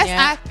 unless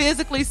I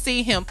physically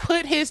see him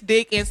put his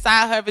dick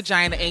inside her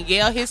vagina and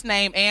yell his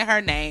name and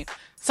her name,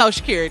 Social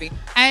Security,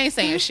 I ain't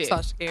saying shit.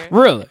 Social Security.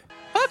 Really?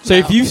 Fuck so no.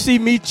 if you see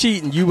me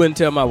cheating, you wouldn't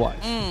tell my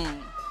wife?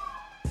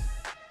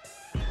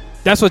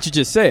 That's what you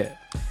just said.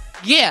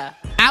 Yeah,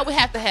 I would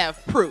have to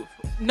have proof.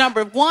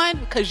 Number one,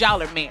 because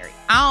y'all are married.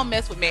 I don't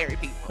mess with married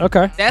people.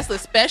 Okay. That's a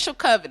special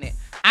covenant.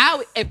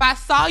 If I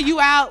saw you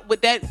out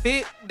with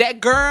that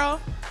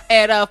girl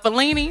at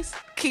Fellini's,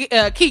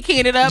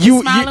 kikiing it up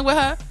and smiling with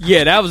her.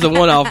 Yeah, that was a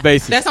one-off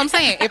basis. That's what I'm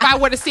saying. If I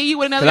were to see you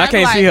with another, I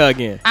can't see her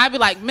again. I'd be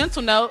like,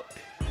 mental note,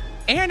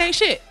 Aaron ain't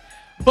shit.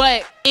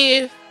 But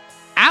if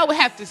I would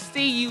have to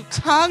see you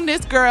tongue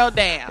this girl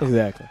down,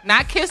 exactly,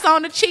 not kiss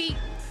on the cheek.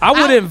 I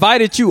would have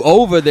invited you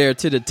over there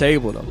to the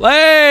table though.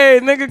 Hey,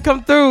 nigga,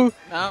 come through.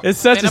 No, it's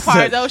such been a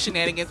part of those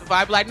shenanigans before.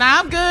 I'd be like, nah,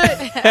 I'm good.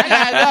 I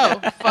gotta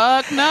go.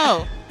 Fuck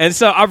no. And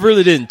so I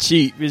really didn't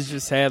cheat. We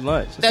just had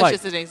lunch. It's That's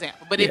just an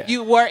example. But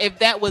if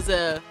that was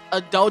a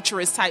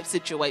adulterous type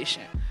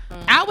situation,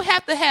 I would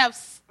have to have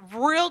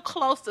real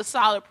close to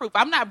solid proof.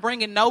 I'm not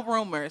bringing no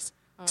rumors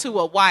to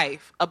a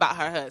wife about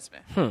her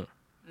husband.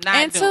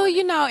 And two,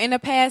 in the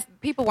past,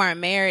 people weren't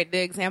married, the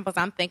examples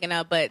I'm thinking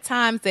of, but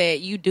times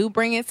that you do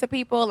bring it to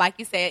people, like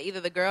you said,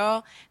 either the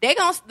girl,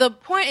 the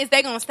point is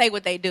they're going to stay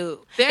what they do.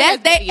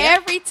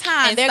 Every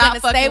time And they're going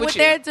to stay what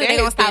they do. They're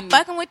going to stop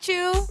fucking with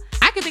you.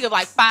 I can think of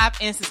like 5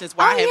 instances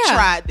where I have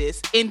tried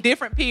this in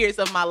different periods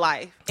of my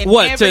life. And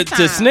what,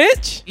 to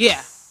snitch?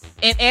 Yeah.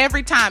 And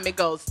every time it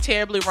goes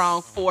terribly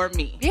wrong for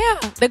me. Yeah.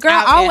 The girl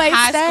Out always in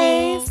high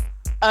stays. school,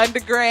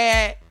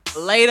 undergrad,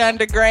 late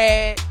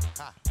undergrad,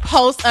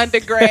 post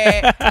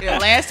undergrad. The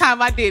last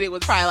time I did it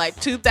was probably like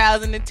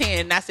 2010.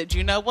 And I said,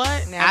 you know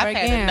what? Never I've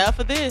again. had enough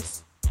of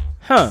this.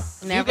 Huh.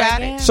 Never got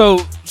again. it.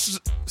 So,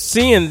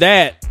 seeing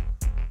that,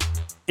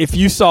 if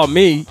you saw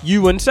me,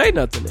 you wouldn't say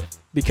nothing then,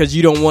 because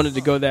you don't want it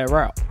to go that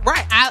route.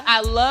 Right. I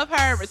love her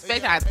and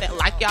respect her. I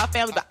like y'all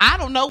family, but I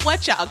don't know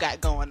what y'all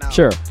got going on.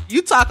 Sure.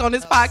 You talk on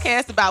this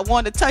podcast about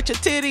wanting to touch a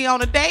titty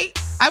on a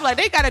date. I'm like,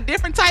 they got a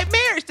different type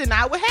marriage than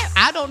I would have.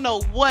 I don't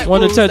know what.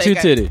 Want to rules touch they your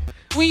got. titty?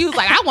 When you was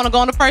like, I want to go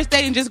on the first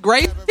date and just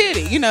graze the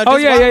titty, you know. Oh,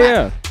 just yeah, walk yeah,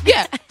 by.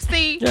 yeah. Yeah.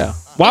 See. Yeah.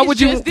 Why It's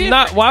would you just different.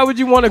 not? Why would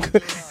you want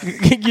to?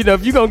 You know,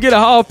 if you're gonna get a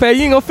hall pay,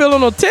 you ain't gonna feel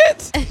on no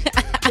tits. Hey,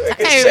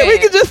 Shit, we man.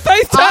 can just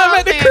FaceTime All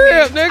at the I'm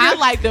crib, saying nigga. is, I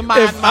like to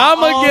mind If my I'm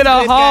gonna own get a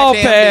good hall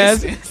goddamn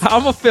pass, business. I'm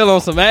gonna feel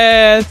on some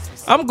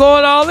ass. I'm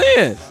going all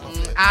in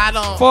I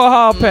don't. for a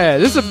hall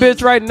pass. This is a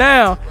bitch right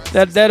now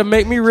that'll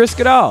make me risk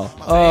it all.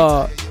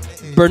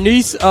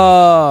 Bernice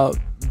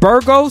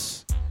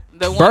Burgos.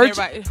 The one Birch-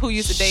 everybody who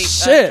used to date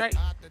Shit. Drake.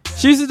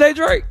 She used to date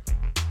Drake.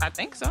 I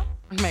think so.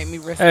 Make me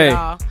risk Hey, it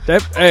all.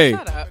 hey,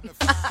 Shut up.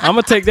 I'm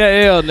gonna take that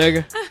L,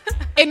 nigga.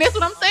 And that's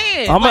what I'm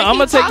saying. I'ma he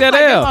take talks that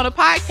like L. this on a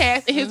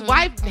podcast, and his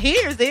wife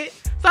hears it.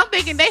 So I'm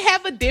thinking they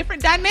have a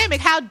different dynamic.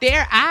 How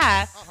dare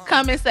I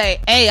come and say,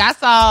 "Hey, I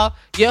saw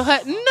your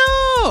husband"?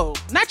 No,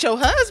 not your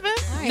husband.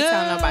 I ain't no.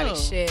 telling nobody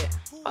shit.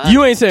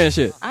 You ain't saying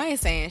shit. I ain't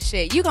saying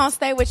shit. You gonna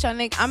stay with your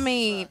nigga? I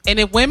mean, And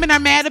if women are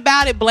mad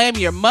about it, blame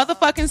your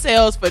motherfucking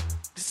selves for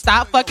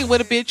stop fucking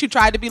with a bitch who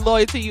tried to be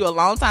loyal to you a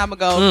long time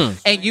ago,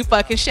 and you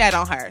fucking shat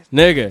on her.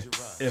 Nigga,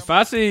 if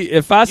I see You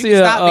can stop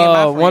being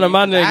my friend, one of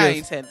my 'cause I niggas,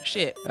 ain't saying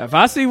shit. if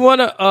I see one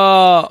of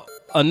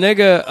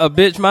a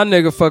bitch my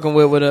nigga fucking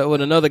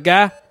with another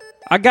guy,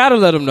 I gotta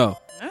let him know.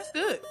 That's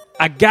good.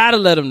 I gotta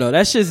let him know.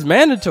 That shit's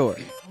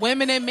mandatory.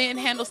 Women and men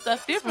handle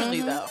stuff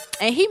differently, though.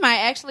 and he might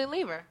actually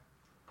leave her.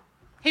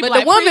 He But be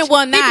the woman will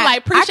He be not. like, I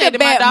could appreciate my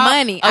bet dog.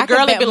 money. I A could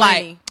girl bet would be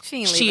money. like, She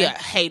ain't she a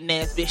leaving. hating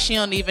ass bitch. She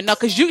don't even know.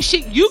 Because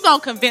you gonna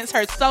convince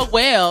her so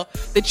well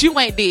that you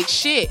ain't did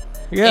shit.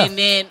 Yeah. And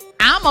then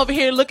I'm over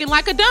here looking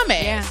like a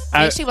dumbass. Yeah.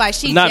 And she like,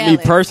 she not jealous.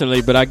 me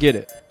personally, but I get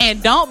it.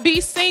 And don't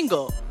be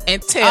single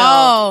and tell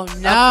Oh, a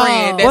no.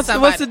 friend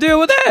that What's the deal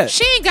with that?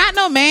 She ain't got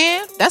no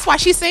man. That's why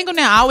she's single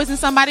now. Always in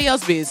somebody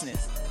else's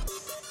business.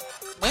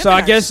 Women So I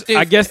are guess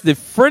stupid. the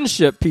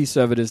friendship piece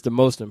of it is the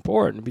most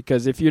important,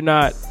 because if you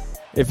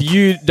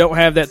don't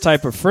have that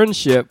type of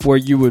friendship where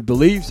you would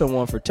believe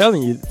someone for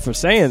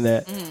saying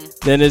that,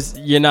 then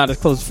you're not as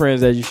close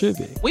friends as you should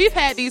be. We've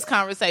had these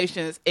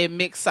conversations in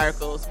mixed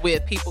circles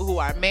with people who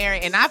are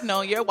married, and I've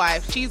known your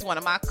wife. She's one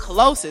of my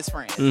closest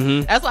friends.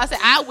 That's why I said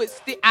I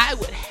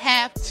would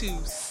have to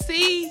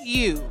see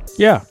you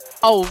Yeah,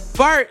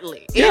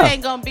 overtly. Yeah. It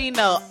ain't gonna be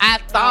no. I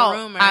thought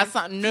rumor. I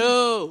saw.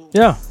 No,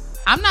 yeah.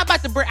 I'm not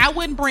about to bring. I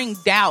wouldn't bring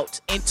doubt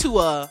into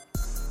a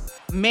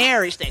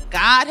marriage that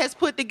God has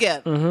put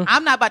together.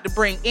 I'm not about to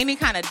bring any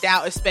kind of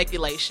doubt or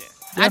speculation.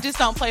 I just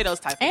don't play those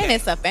type of And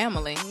games. it's a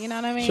family. You know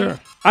what I mean? Sure.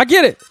 I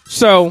get it.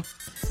 So,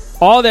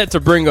 all that to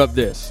bring up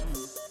this.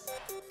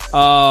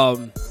 Where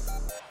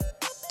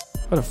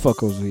the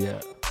fuck was we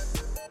at?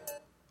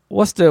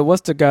 What's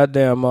the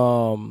goddamn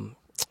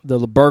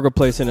the burger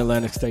place in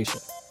Atlantic Station?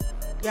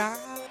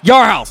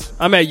 Yard House.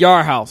 I'm at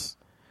Yard House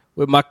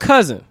with my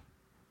cousin.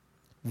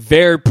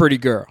 Very pretty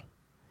girl.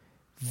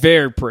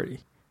 Very pretty.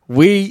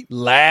 We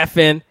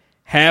laughing,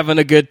 having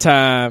a good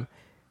time,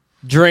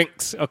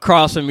 drinks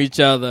across from each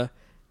other,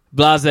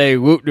 blase,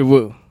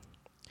 whoop-de-woo.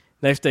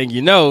 Next thing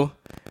you know,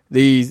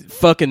 these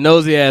fucking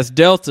nosy-ass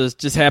deltas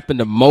just happen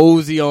to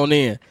mosey on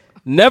in.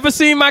 Never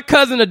seen my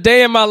cousin a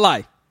day in my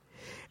life.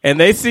 And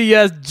they see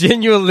us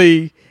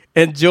genuinely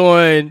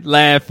enjoying,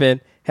 laughing,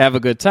 have a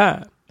good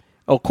time.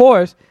 Of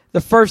course,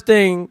 the first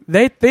thing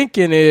they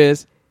thinking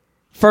is,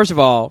 first of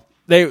all,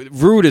 they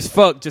rude as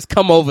fuck, just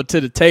come over to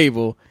the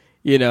table,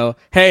 you know,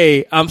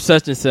 hey, I'm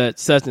such and such,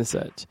 such and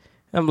such.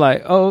 I'm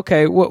like, oh,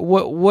 okay,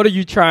 what are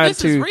you trying This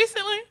to... is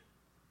recently?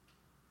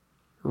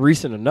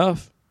 Recent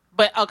enough.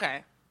 But,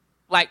 okay.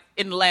 Like,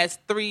 in the last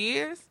 3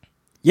 years?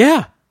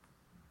 Yeah.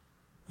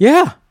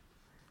 Yeah.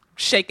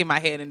 Shaking my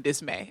head in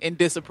dismay and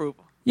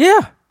disapproval. Yeah.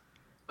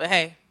 But,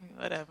 hey,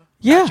 whatever.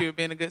 Yeah. Thought you were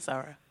being a good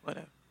sorrow.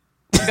 Whatever.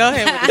 Go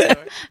ahead with the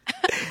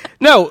story.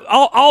 No,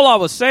 all I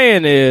was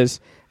saying is,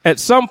 at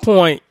some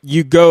point,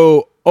 you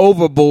go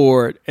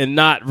overboard and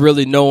not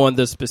really knowing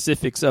the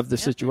specifics of the I'd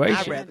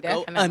situation. rather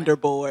go Definitely.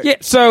 underboard. Yeah,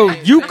 so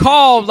you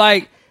call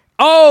like,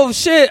 oh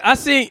shit, I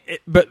see.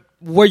 But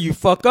where you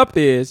fuck up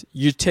is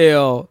you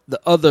tell the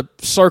other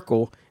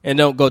circle and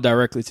don't go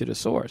directly to the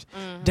source.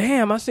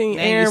 Damn, I seen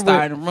And you Aaron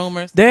starting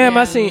rumors. Damn,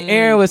 I seen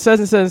Aaron with such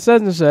and such and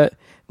such and such.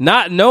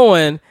 Not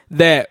knowing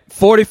that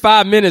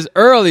 45 minutes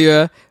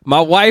earlier, my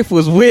wife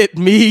was with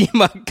me,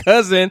 my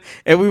cousin,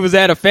 and we was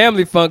at a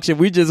family function.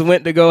 We just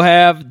went to go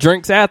have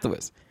drinks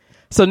afterwards.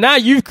 So now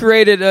you've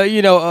created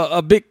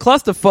a big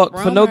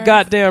clusterfuck for no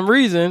goddamn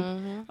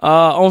reason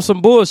on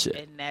some bullshit.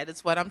 And that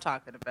is what I'm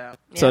talking about.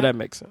 So that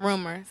makes sense.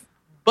 Rumors.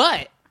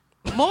 But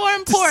more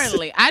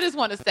importantly, I just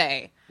want to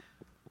say,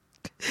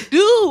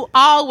 do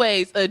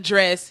always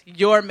address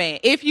your man.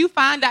 If you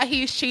find out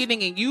he's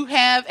cheating and you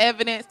have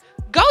evidence,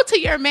 go to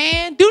your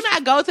man. Do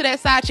not go to that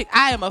side chick.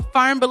 I am a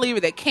firm believer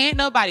that can't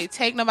nobody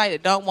take nobody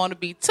that don't want to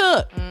be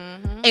took.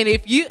 And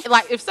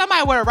if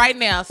somebody were to right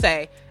now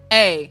say,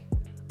 hey,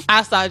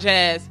 I saw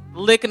Jazz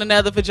licking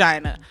another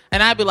vagina,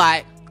 and I'd be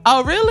like,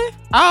 oh, really?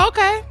 Oh,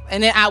 okay.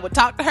 And then I would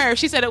talk to her. If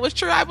she said it was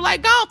true, I'd be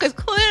like, go, because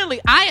clearly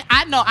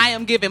I know I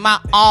am giving my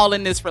all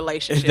in this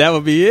relationship. That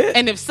would be it.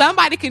 And if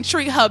somebody can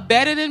treat her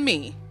better than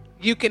me,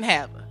 you can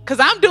have her. Because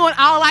I'm doing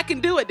all I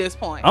can do at this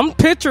point. I'm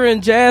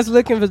picturing Jazz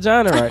licking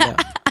vagina right now.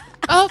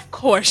 Of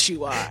course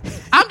you are.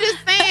 I'm just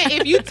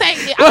saying, if you take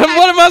it,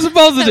 what am I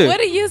supposed to do? What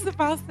are you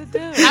supposed to do?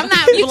 I'm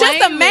not. You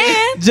just a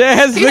man.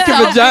 Jazz licking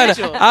vagina.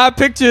 Sexual. I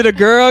pictured a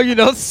girl,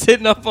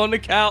 sitting up on the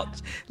couch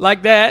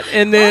like that,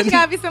 and then It's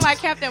gotta be something like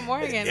Captain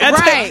Morgan,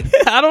 Right.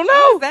 I don't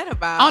know. What's that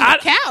about? On the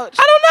couch.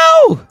 I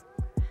don't know.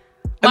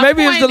 And My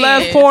maybe it's the point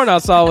last is, porn I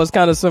saw was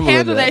kind of similar.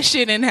 Handle to that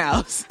shit in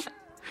house.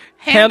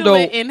 Handle- Handle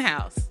it in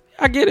house.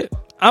 I get it.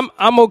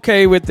 I'm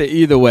okay with it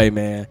either way,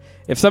 man.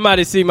 If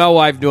somebody see my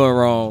wife doing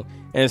wrong,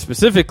 and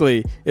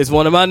specifically it's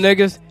one of my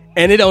niggas,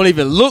 and it don't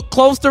even look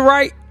close to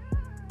right,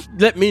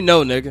 let me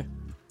know, nigga.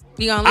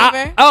 You gonna leave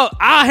her?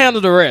 I'll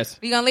handle the rest.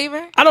 You gonna leave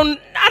her?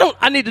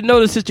 I need to know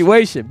the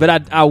situation,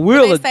 but I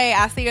will. They say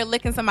I see her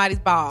licking somebody's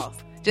balls,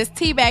 just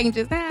teabagging,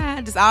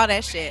 just all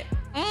that shit.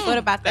 What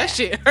about that? That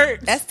shit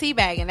hurts. That's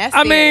teabagging. That's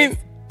I mean,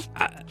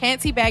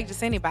 can't teabag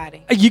just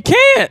anybody. you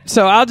can't.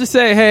 So I'll just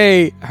say,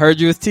 hey,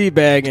 heard you was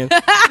teabagging.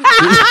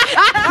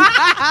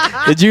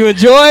 Did you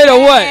enjoy it or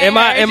what?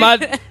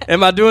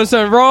 Am I doing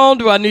something wrong?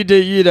 Do I need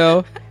to,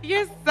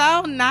 You're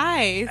so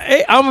nice.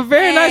 Hey, I'm a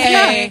very nice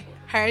guy.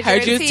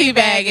 Heard you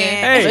teabagging.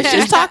 Hey, Let's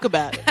just talk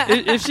about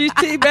it. If she's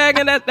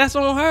teabagging, that's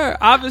on her.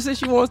 Obviously,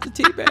 she wants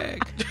to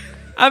teabag.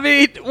 I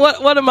mean,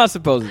 what am I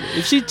supposed to do?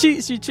 If she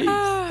cheats, she cheats.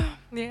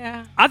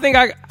 Yeah. I think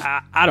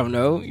I don't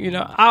know.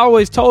 I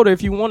always told her,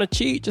 if you want to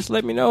cheat, just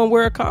let me know and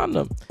wear a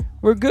condom.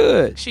 We're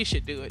good. She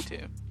should do it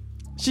too.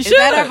 She Is should.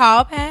 that her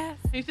hall pass?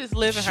 She's just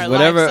living her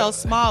Whatever. life so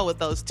small with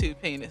those two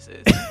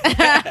penises.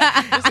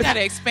 Just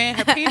gotta expand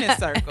her penis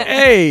circle.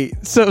 Hey,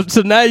 so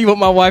now you want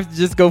my wife to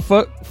just go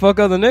fuck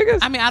other niggas?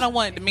 I mean, I don't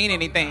want it to mean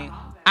anything.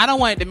 I don't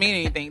want it to mean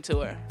anything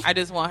to her. I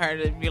just want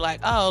her to be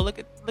like, oh, look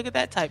at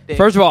that type dick.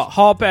 First of all,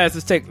 hall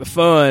passes take the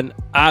fun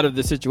out of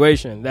the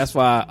situation. That's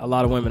why a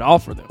lot of women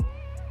offer them.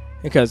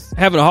 Because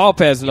having a hall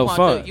pass is no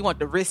fun. You want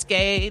the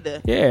risque,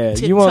 the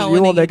you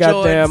want that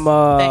goddamn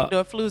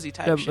backdoor floozy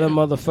type that shit.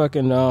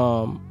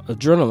 motherfucking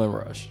adrenaline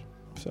rush.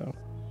 So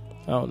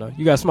I don't know.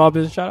 You got a small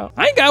business shout out?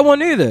 I ain't got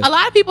one either. A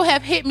lot of people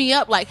have hit me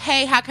up like,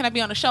 hey, how can I be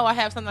on the show? I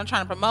have something I'm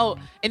trying to promote.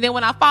 And then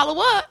when I follow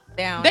up,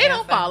 they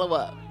don't follow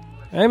up.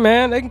 Hey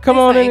man, they can come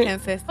on in.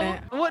 Inconsistent.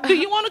 What do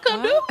you want to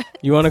come do?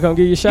 You want to come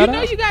get your shout You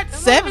know out? you got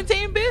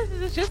 17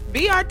 businesses. Just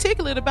be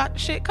articulate about the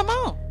shit. Come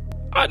on.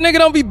 Nigga,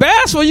 don't be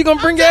bashful. You gonna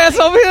bring your ass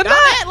over here Don't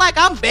now? act like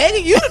I'm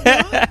begging you to do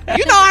it.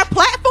 You know our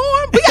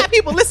platform? We got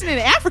people listening in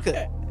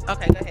Africa.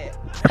 Okay, go ahead.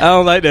 I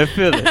don't like that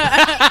feeling.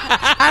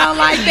 I don't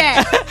like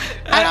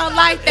that. I don't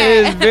like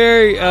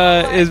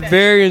that. It's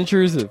very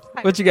intrusive.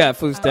 What you got,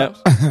 food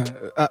stamps?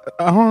 I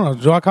don't know.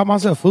 Do I call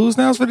myself food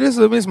stamps for this?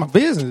 It's my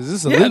business.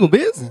 It's a legal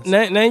business.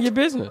 Name your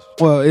business.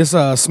 Well, it's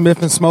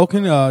Smith and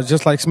Smoking.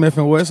 Just like Smith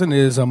and Wesson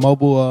is a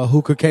mobile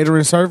hookah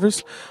catering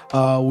service.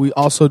 We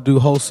also do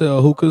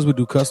wholesale hookahs. We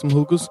do custom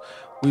hookahs.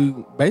 We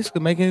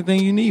basically make anything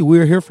you need.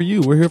 We're here for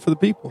you. We're here for the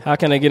people. How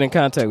can I get in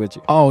contact with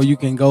you? Oh, you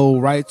can go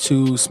right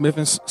to Smith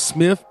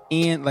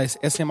N, like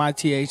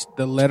SMITH,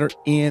 the letter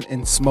N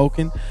and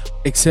smoking,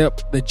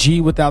 except the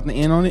G without the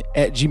N on it,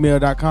 at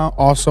gmail.com.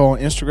 Also on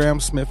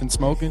Instagram, Smith and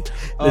Smoking.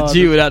 The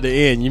G without the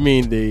N. You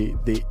mean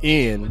the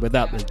N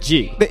without the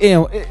G. The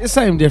N, it's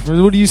same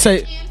difference. What do you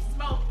say?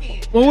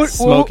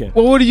 Smoking.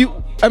 What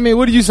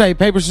do you say?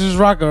 Paper, scissors,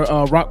 rock,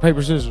 or rock,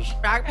 paper, scissors?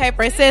 Rock,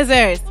 paper,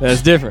 scissors.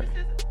 That's different.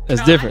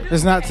 That's different.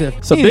 It's not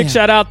different. So big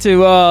shout out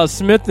to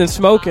Smith and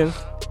Smoking.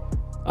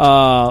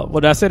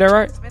 What did I say that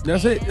right?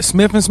 That's it.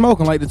 Smith and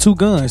Smoking, like the two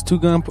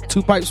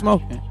pipe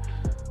smoking.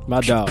 My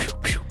dog.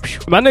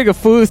 My nigga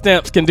food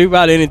stamps can do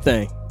about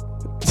anything.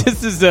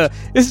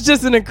 It's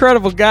just an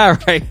incredible guy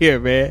right here,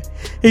 man.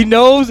 He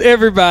knows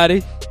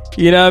everybody.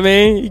 You know what I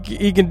mean?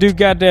 He can do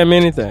goddamn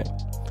anything.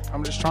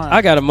 I'm just trying.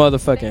 I got a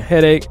motherfucking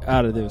headache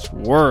out of this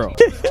world.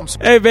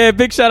 Hey man,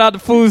 big shout out to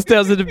food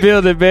stamps in the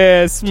building,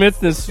 man.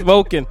 Smith and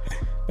Smoking.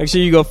 Make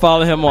sure you go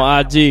follow him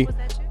on IG.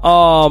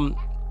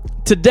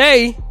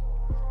 Today,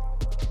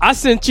 I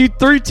sent you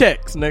 3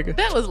 texts, nigga.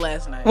 That was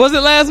last night. Was it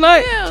last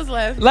night? Yeah, it was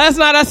last night. Last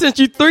night I sent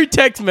you 3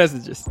 text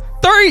messages.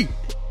 3!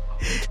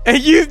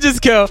 And you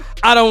just go,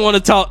 I don't want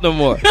to talk no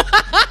more.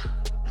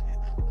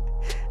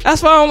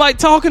 That's why I don't like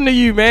talking to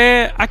you,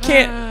 man. I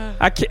can't.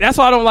 That's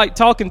why I don't like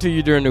talking to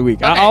you during the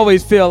week. Okay. I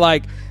always feel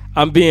like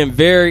I'm being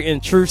very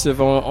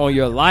intrusive on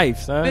your life,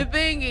 son. The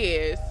thing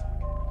is,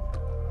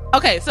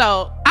 Okay,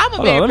 so I'm a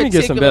Hold very on, let me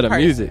get some better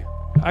person. music.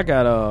 I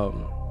got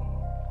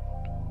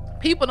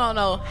People don't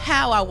know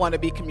how I want to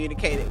be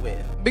communicated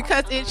with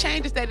because it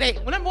changes that day.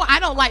 Number one, I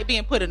don't like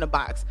being put in a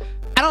box.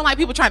 I don't like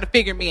people trying to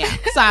figure me out.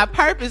 So I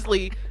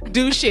purposely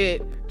do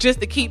shit just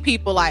to keep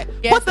people like,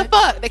 what the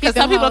fuck? Because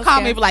some people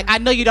call me like, I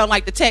know you don't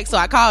like to text, so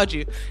I called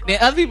you. Then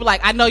other people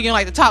like, I know you don't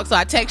like to talk, so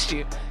I text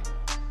you.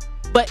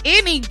 But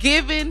any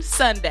given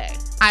Sunday,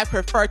 I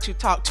prefer to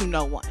talk to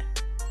no one.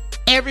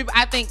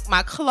 I think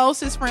my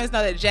closest friends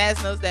know that,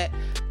 Jazz knows that.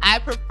 I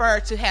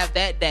prefer to have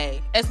that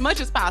day as much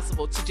as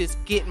possible to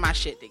just get my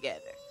shit together.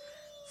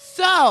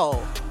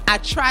 So I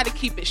try to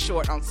keep it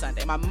short on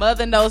Sunday. My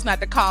mother knows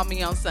not to call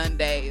me on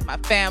Sunday. My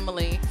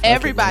family,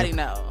 everybody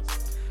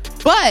knows.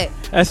 But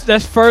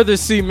that's further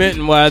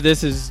cementing why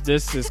this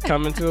is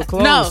coming to a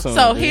close. No, soon,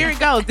 so here it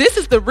goes. This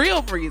is the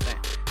real reason.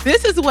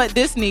 This is what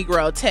this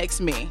Negro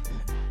texts me.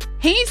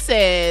 He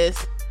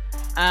says,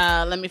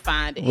 let me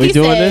find it. We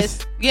doing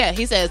this? Yeah,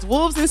 he says,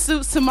 Wolves in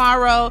Suits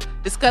tomorrow.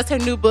 Discuss her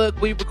new book.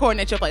 We recording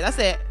at your place. I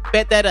said,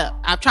 bet that up.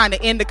 I'm trying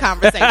to end the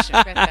conversation.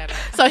 Bet that up.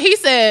 So he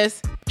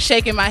says,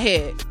 shaking my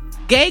head,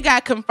 gay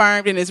got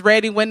confirmed and is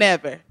ready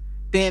whenever.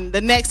 Then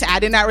the next, I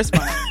did not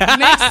respond.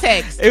 Next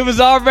text. It was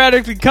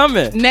already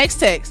coming. Next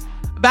text.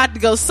 About to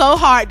go so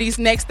hard these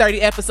next 30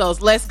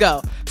 episodes. Let's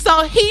go.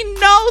 So he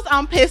knows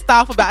I'm pissed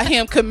off about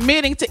him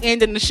committing to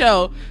ending the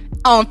show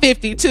on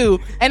 52.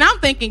 And I'm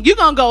thinking, you're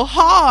going to go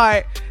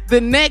hard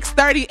the next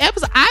 30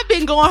 episodes. I've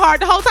been going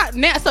hard the whole time.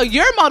 Now, so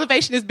your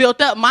motivation is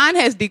built up. Mine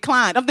has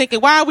declined. I'm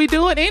thinking, why are we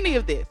doing any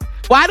of this?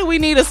 Why do we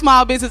need a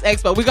small business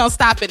expo? We're going to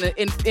stop it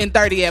in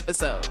 30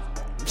 episodes.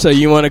 So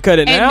you want to cut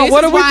it now?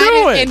 What are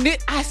we doing?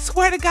 I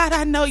swear to God,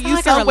 I know you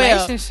like so a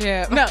well.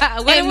 Relationship. No,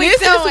 and this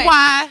is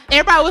why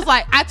everybody was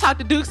like, I talked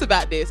to Dukes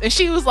about this, and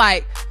she was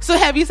like, "So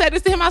have you said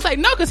this to him?" I was like,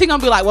 "No," because he's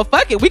gonna be like, "Well,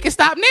 fuck it, we can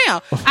stop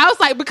now." I was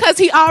like, because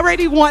he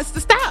already wants to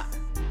stop.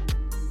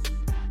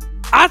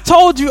 I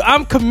told you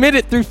I'm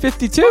committed through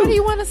 52. Why do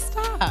you want to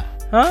stop?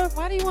 Huh?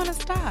 Why do you want to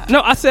stop?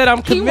 No, I said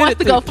I'm committed. He wants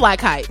to go fly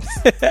kites.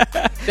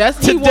 That's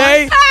what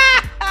today. He wants.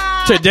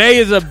 Today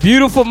is a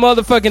beautiful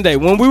motherfucking day.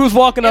 When we was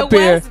walking up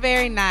here, it was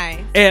very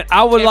nice, and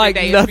I would like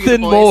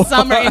nothing more. It's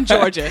summer in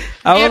Georgia.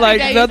 I would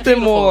like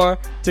nothing more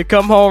to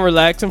come home,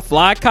 relax, and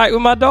fly a kite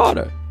with my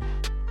daughter.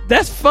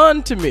 That's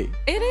fun to me.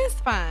 It is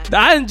fun.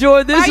 I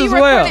enjoy this Are you as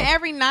well. recording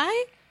every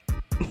night?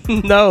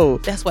 No,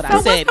 that's what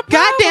I said.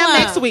 Goddamn,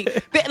 next week,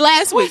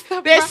 last week.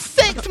 There's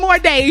 6 more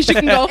days you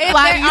can go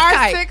fly these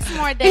kites. 6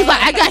 more days. He's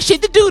like, I got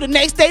shit to do the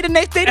next day, the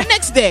next day, the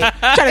next day.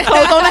 Trying to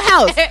close on the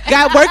house.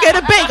 Got work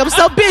at a bank. I'm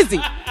so busy.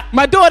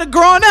 My daughter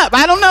growing up.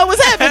 I don't know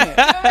what's happening.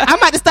 I'm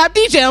about to stop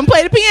DJing and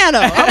play the piano.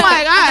 I'm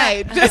like, all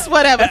right, just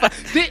whatever.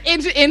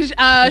 In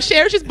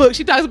Sher's book,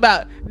 she talks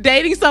about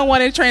dating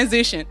someone in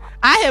transition.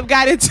 I have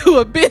got into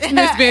a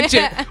business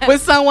venture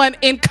with someone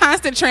in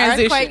constant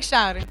transition. Earthquake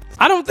shouting.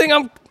 I don't think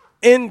I'm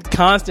in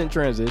constant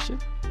transition.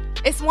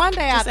 It's one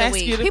day out Just of the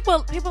ask you week.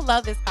 to- People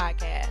love this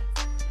podcast.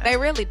 They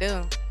really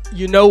do.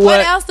 You know what?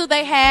 What else do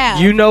they have?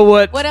 You know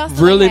what else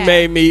do really they have?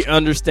 made me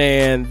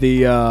understand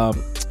the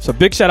so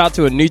big shout out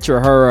to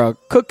Anitra. Her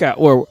cookout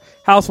or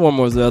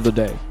housewarming was the other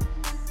day.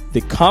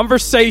 The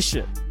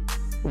conversation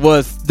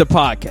was the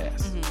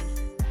podcast.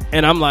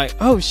 And I'm like,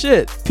 oh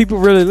shit, people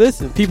really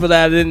listen. People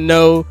that I didn't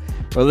know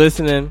were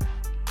listening.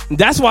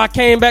 That's why I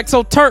came back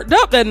so turned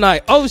up that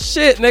night. Oh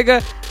shit,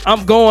 nigga,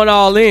 I'm going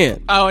all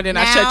in. Oh, and then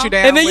I Now- shut you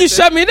down. And then you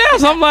shut me down.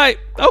 So I'm like,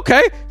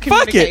 okay,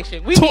 fuck it.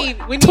 Communication. We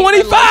need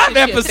 25 relationship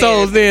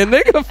episodes then,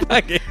 nigga.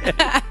 Fuck it.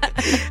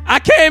 I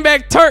came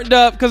back turned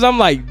up because I'm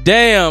like,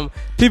 damn,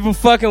 people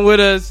fucking with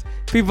us.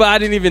 People I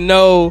didn't even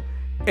know.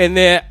 And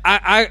then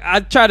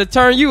I try to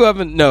turn you up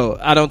and no,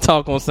 I don't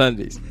talk on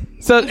Sundays.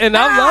 So, and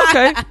I'm like,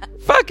 okay,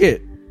 fuck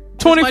it.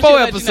 24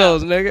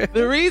 episodes, nigga.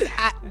 The reason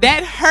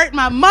that hurt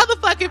my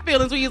motherfucking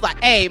feelings when you was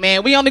like, hey,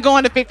 man, we only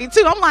going to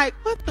 52. I'm like,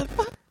 what the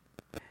fuck?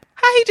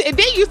 How he? And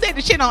then you said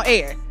the shit on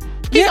air.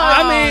 Yeah,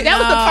 I mean, that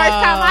was the first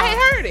time I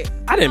had heard it.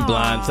 I didn't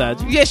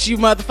blindside you. Yes, you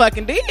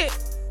motherfucking did.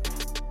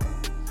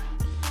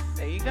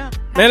 There you go.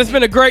 Man, it's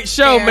been a great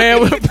show,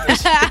 man. We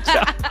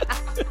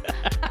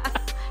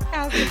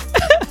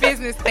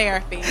Business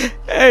therapy.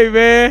 Hey,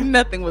 man.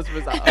 Nothing was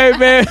resolved. Hey,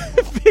 man.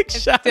 Big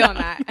shout Still out.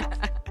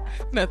 not.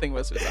 Nothing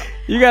was resolved.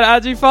 You got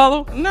an IG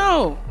follow?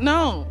 No.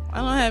 I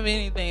don't have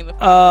anything to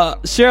follow.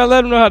 Cheryl,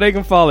 let them know how they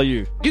can follow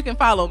you. You can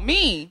follow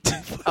me.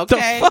 What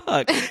Okay. the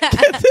fuck?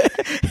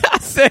 I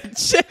said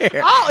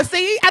share. Oh,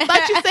 see, I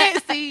thought you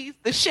said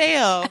the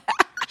shell.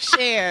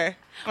 Share.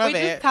 My We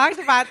bad. just talked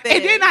about this.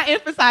 And then I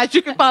emphasize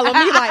you can follow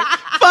me like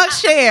fuck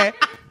share.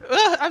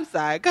 I'm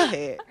sorry. Go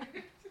ahead.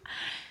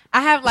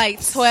 I have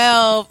like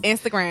 12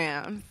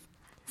 Instagrams.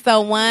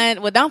 So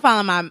don't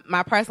follow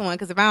my personal one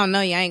because if I don't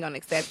know you, I ain't gonna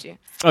accept you.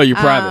 Oh, you're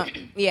private.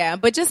 Yeah,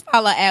 but just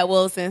follow at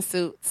Wolves in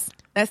Suits.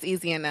 That's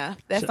easy enough.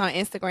 That's on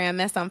Instagram.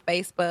 That's on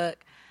Facebook.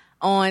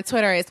 On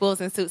Twitter, it's Wolves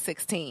in Suits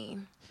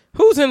 16.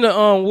 Who's in the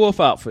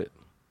wolf outfit?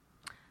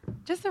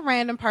 Just a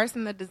random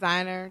person the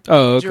designer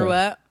Oh, okay. drew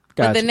up.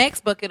 Gotcha. But the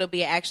next book, it'll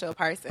be an actual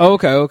person. Oh,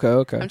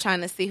 okay. I'm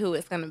trying to see who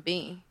it's gonna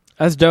be.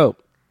 That's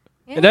dope.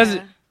 Yeah.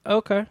 And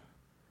Okay.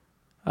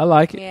 I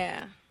like it.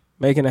 Yeah.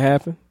 Making it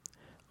happen.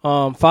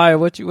 Fire,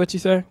 what you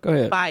say? Go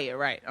ahead. Fire,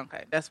 right.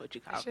 Okay, that's what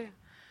you call it. Sure.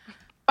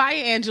 Fire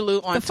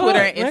Angelou on The Twitter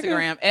fuck, and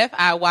Instagram.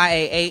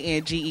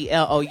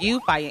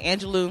 FIYAANGELOU. Fire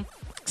Angelou.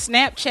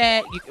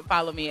 Snapchat, you can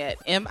follow me at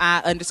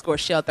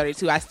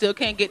MI_Shell32. I still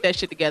can't get that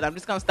shit together. I'm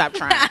just going to stop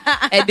trying.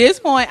 At this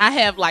point, I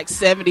have like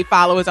 70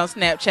 followers on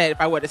Snapchat.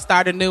 If I were to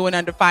start a new one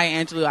under Fire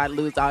Angelou, I'd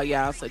lose all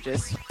y'all. So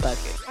just fuck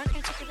it. Why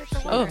can't you get it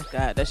to Oh, work?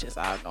 God, that's just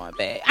all going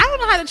bad. I don't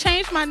know how to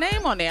change my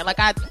name on there. Like,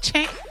 I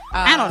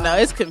don't know.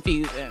 It's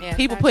confusing. Yeah,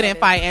 People put in Snapchat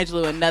Fire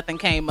Angelou and nothing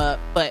came up.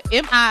 But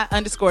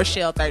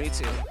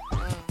MI_Shell32.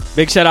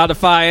 Big shout out to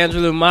Fire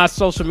Angelou. My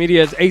social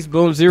media is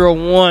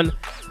AceBoom01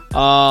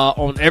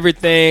 on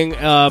everything.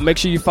 Make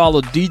sure you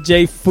follow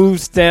DJ Food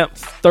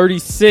Stamps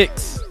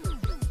 36.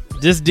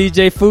 Just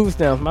DJ Food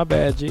Stamps. My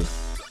bad, G.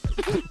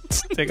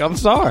 I'm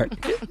sorry.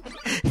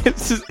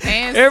 It's just,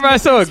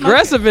 everybody's so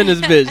aggressive in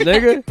this bitch,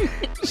 nigga.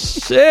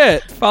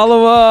 Shit.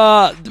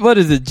 Follow what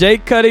is it?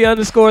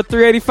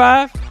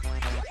 JCuddy_385.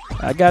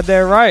 I got that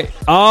right.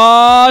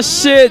 Oh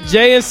shit!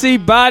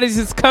 JNC Bodies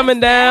is coming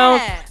down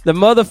the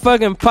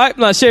motherfucking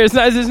pipeline. Sher, it's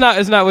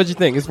not what you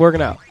think. It's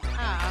working out.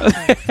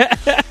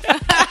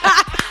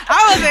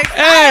 I was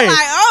excited.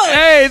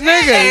 Hey,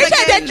 nigga!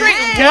 Take that drink.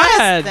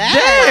 God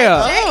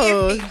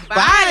damn!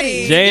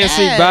 Body.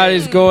 JNC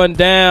Bodies going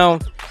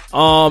down.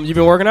 You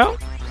been working out?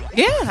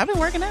 Yeah, I've been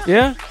working out.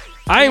 Yeah.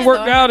 I ain't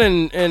worked out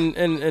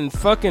in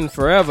fucking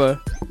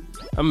forever.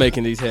 I'm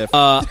making these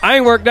headphones. I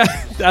ain't worked out.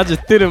 I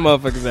just threw them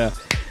motherfuckers out.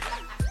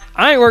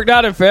 I ain't worked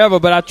out in forever,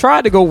 but I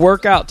tried to go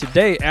work out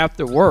today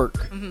after work.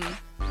 Mm-hmm.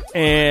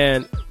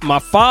 And my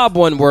fob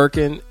wasn't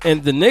working,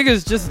 and the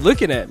niggas just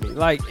looking at me,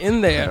 like,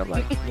 in there. I'm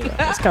like,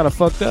 that's kind of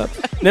fucked up.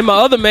 Then my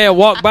other man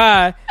walked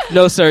by.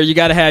 No, sir, you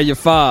got to have your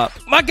fob.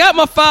 I got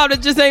my fob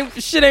that just ain't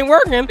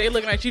working. They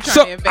looking at you trying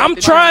so to invest I'm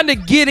it. trying to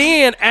get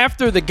in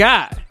after the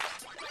guy.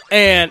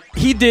 And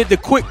he did the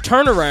quick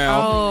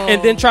turnaround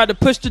and then tried to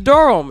push the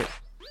door on me.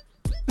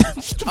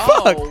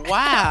 Oh,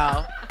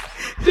 wow.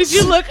 Did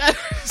you look?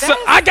 So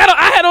I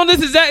had on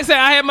this exact same.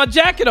 I had my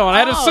jacket on. I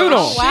had a suit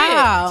on.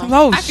 Wow.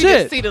 Oh I shit! can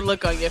just see the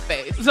look on your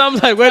face. So I'm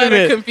like, wait a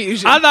minute.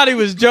 Confusion. I thought he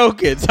was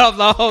joking. So I'm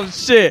like, oh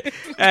shit.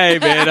 Hey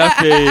man, I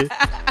feel you.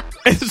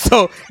 And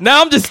so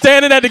now I'm just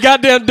standing at the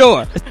goddamn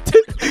door,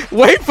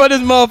 wait for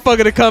this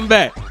motherfucker to come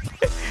back.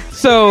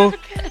 So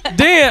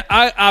then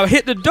I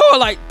hit the door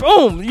like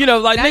boom, like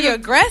Now nigga, you're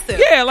aggressive.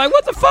 Yeah, like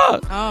what the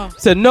fuck? Oh.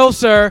 Said no,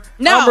 sir.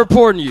 No. I'm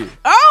reporting you.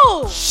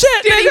 Oh.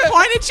 Shit, Did nigga. he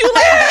point at you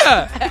like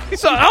that? Yeah.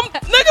 So I'm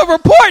nigga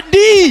report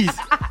these.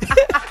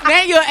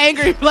 Now you're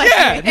angry. Like,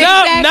 Yeah.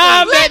 Now I'm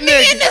that let me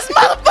nigga. in this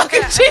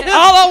motherfucking gym.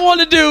 All I want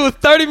to do is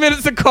 30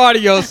 minutes of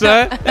cardio,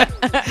 son.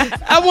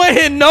 I went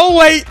hit no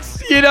weights,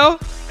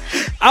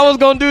 I was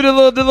gonna do the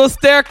little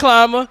stair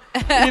climber.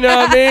 You know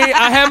what I mean?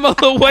 I had my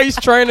little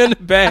waist trainer in the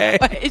bag.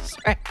 I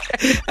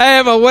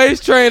had my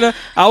waist trainer.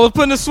 I was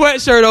putting a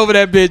sweatshirt over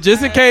that bitch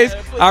just in case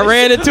I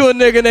ran into a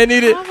nigga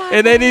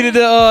and they needed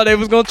they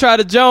was gonna try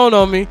to joan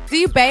on me. Do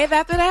you bathe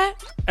after that?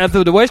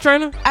 After the waist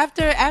trainer?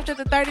 After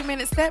the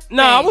 30-minute step?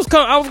 No, I was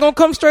gonna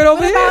come straight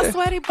over What about here.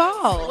 sweaty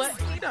balls?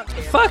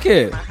 Fuck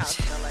it.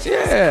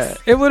 Yeah,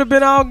 it would have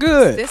been all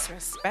good.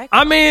 Disrespect.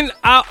 I mean,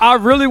 I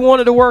really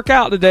wanted to work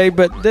out today,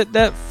 but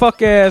that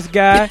fuck ass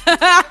guy.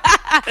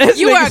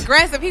 You were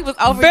aggressive. He was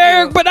over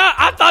Very, you. but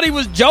I thought he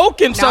was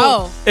joking. No.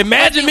 So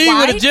imagine Was me he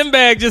with a white? gym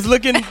bag just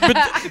looking in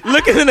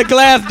the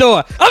glass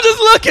door. I'm just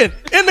looking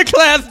in the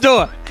glass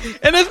door,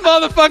 and this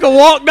motherfucker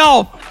walked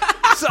off.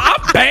 So I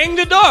banged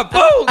the door.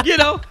 Boom,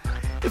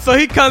 So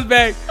he comes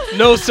back.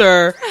 No,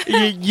 sir.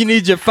 You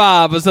need your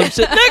fob or some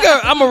shit. Nigga,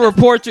 I'm going to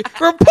report you.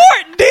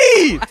 Report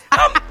D.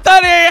 I'm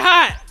 38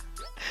 hot.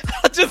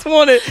 I just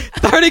wanted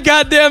 30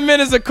 goddamn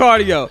minutes of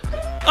cardio.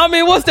 I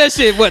mean, what's that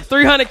shit? What,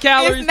 300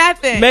 calories? It's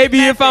nothing. Maybe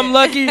It's if I'm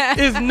lucky,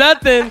 it's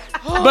nothing.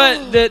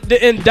 But the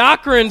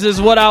endocrines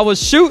is what I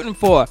was shooting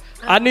for.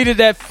 I needed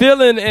that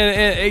feeling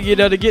and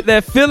to get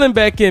that feeling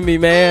back in me,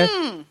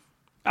 man.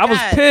 I was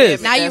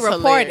pissed. Now you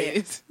report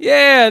it.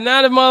 Yeah,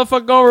 now the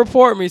motherfucker gonna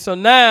report me. So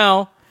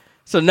now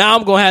I'm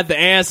gonna have to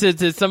answer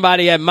to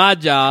somebody at my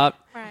job,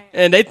 Right.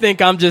 and they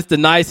think I'm just the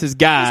nicest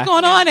guy. What's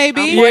going on,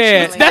 AB?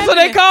 Yeah, that's what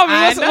they call me.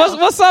 I know.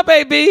 What's up,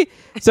 AB?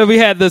 So we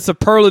had the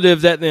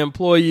superlatives at the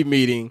employee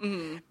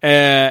meeting,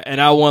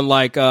 and I won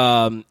like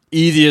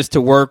easiest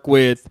to work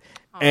with,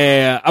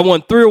 and I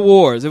won 3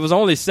 awards. It was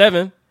only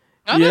 7.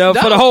 Oh, For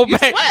that's the dope. whole You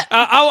bank. sweat.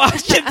 I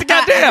get the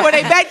goddamn. Were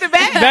they back to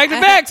back? Back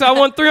to back, so I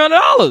won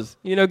 $300.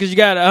 Because you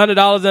got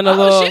 $100 in a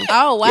little. shit.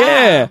 Oh, wow.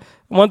 Yeah,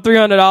 won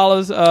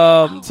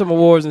 $300. Some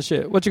awards and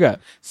shit. What you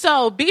got?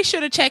 So be sure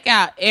to check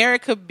out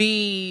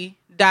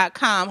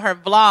ericab.com, her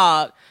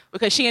vlog,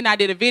 because she and I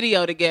did a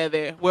video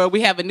together where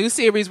we have a new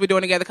series we're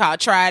doing together called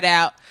Try It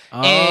Out.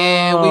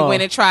 And we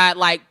went and tried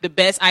like the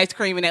best ice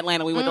cream in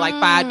Atlanta. We went to like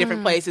 5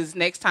 different places.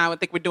 Next time I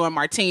think we're doing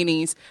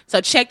martinis. So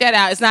check that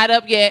out. It's not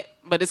up yet,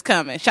 but it's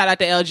coming. Shout out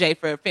to LJ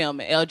for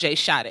filming. LJ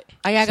shot it.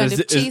 Are y'all going to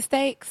So do is-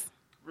 cheesesteaks?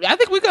 I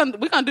think we're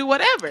gonna do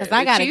whatever. Because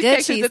I got a good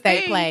Cheesecake is the cheesesteak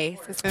thing.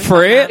 place.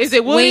 Fred? Is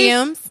it Woody's?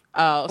 Williams.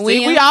 Oh, see,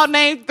 Williams. we all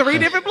named 3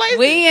 different places.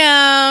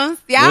 Williams.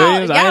 Y'all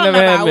Williams, I ain't know never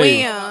had about me.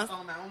 Williams.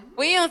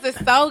 Williams is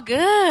so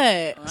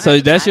good. So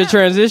that's your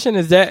transition?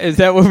 Is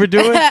that what we're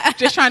doing?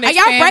 Just trying to Are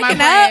y'all expand breaking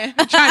my brand.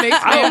 up? Trying to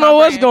expand I don't my know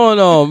what's brand. going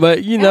on,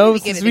 but you know, we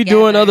get since it we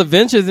doing together. other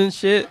ventures and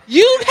shit.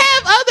 You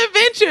have other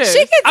ventures.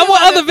 She can do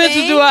What other other ventures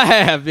things. do I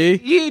have,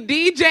 B? You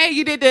DJ.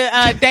 You did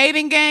the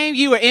dating game.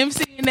 You were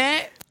emceeing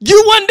that.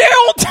 You wasn't there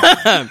on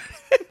time.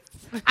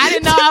 I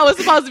didn't know I was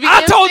supposed to be.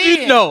 I told you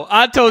emceeing. no.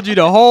 I told you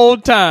the whole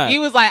time.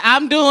 You was like,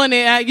 I'm doing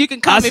it. You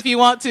can come if you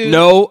want to.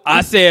 No,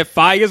 I said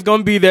Fire's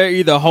gonna be there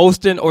either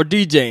hosting or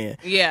DJing.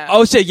 Yeah.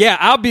 Oh shit, yeah,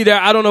 I'll be there.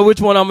 I don't know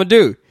which one I'm gonna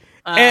do.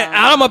 And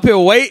I'm up here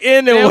waiting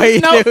and There was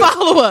waiting. no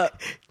follow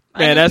up.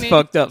 Man, that's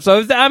fucked up.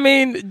 So I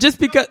mean, just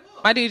because.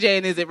 My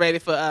DJing isn't ready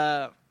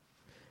for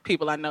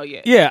people I know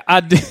yet. Yeah, I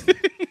did.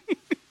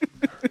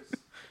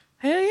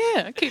 Hell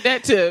yeah, keep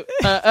that to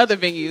other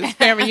venues,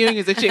 family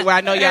reunions and shit where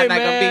I know y'all Hey, not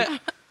man, gonna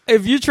be.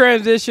 if you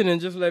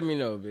transitioning, just let me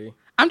know, B.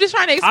 I'm just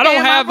trying to I expand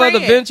don't my have other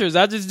brand. ventures.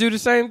 I just do the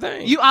same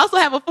thing. You also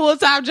have a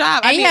full-time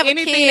job. And I you need have a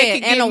anything kid that can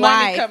and get a money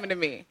wife. coming to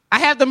me. I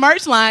have the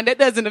merch line. That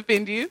doesn't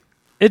offend you.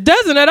 It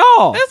doesn't at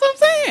all. That's what I'm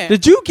saying.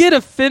 Did you get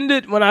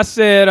offended when I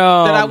said that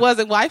I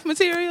wasn't wife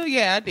material?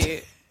 Yeah, I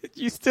did.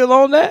 You still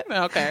on that?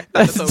 Okay,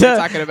 that's what we're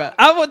talking about.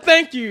 I would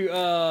thank you,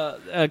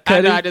 I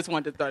Cuddy. know. I just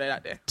wanted to throw that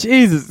out there.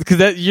 Jesus,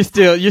 because you're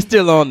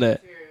still on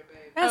that.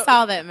 That's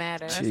all that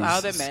matters. That's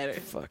all that Jesus matters.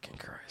 Fucking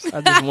Christ! I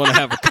just want to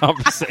have a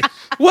conversation.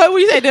 What were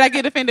you saying? Did I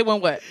get offended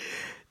when what?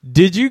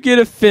 Did you get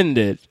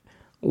offended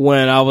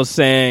when I was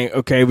saying,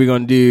 okay, we're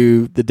gonna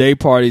do the day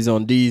parties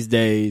on these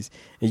days,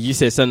 and you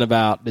said something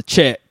about the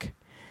check,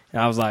 and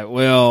I was like,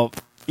 well,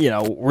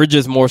 we're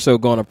just more so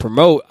going to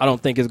promote. I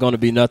don't think it's going to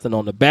be nothing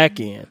on the back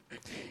end.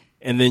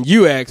 And then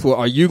you asked, well,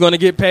 are you going to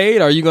get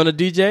paid? Are you going to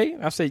DJ?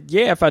 I said,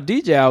 yeah, if I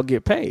DJ, I'll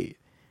get paid.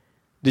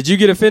 Did you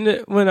get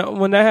offended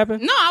when that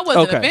happened? No, I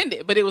wasn't Okay.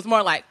 offended, but it was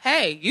more like,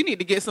 hey, you need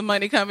to get some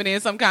money coming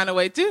in some kind of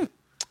way too.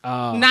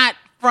 Oh. Not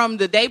from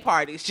the day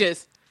parties,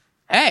 just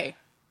hey,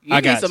 you I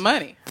need got some you.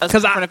 money.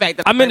 Because From the fact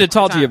that I meant to first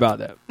talk to you time. about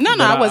that. No,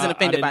 But I wasn't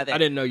offended didn't- by that. I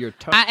didn't know your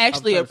tone. I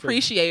actually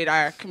appreciate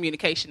our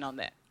communication on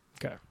that.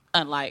 Okay.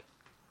 Unlike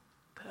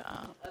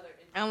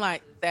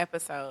Unlike the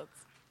episodes.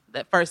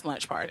 that first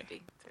lunch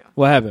party,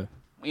 What happened?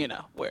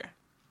 where.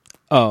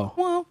 Oh.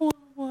 Wah, wah,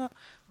 wah.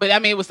 But I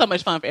mean, it was so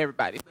much fun for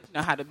everybody. But you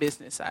know how the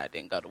business side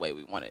didn't go the way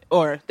we wanted,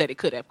 or that it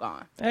could have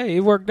gone. Hey, it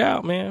worked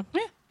out, man.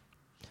 Yeah.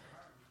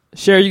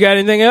 Sher, you got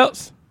anything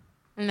else?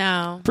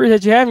 No.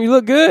 Appreciate you having me. You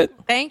look good.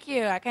 Thank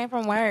you. I came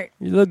from work.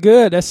 You look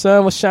good. That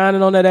sun was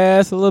shining on that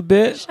ass a little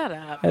bit. Shut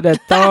up. Had that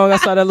thong. I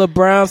saw that little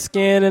brown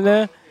skin in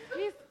there.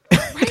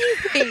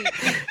 Crazy.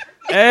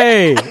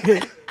 Hey,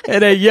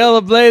 had that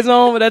yellow blaze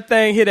on, but that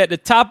thing hit at the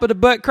top of the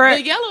butt The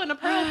crack. yellow and the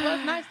pearls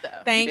was nice though.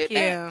 Thank did you.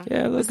 that.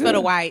 Yeah, it look It's good. for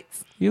the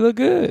whites. You look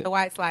good. The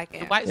whites like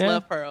it. The whites Yeah.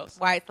 love pearls.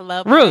 Whites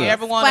love Really? If you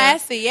ever want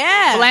classy,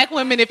 yeah. black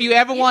women, if you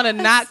ever want to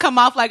not come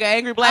off like an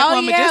angry black oh,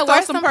 woman, yeah, just throw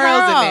wear some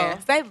pearls in there.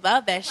 They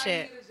love that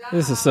shit.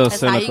 This is so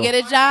That's how cynical. you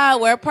get a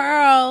job. Wear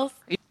pearls.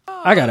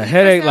 I got a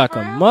headache like a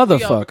Over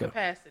motherfucker.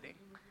 capacity.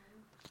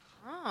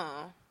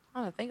 Oh,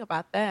 I don't think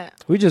about that.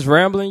 We just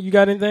rambling. You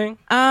got anything?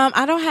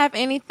 I don't have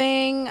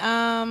anything.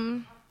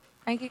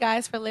 Thank you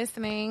guys for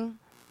listening.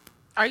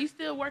 Are you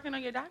still working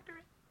on your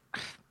doctorate?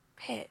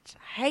 Bitch,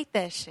 I hate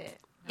that shit.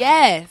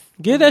 Yes,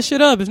 Get that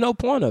shit up. There's no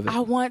point of it. I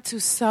want to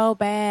so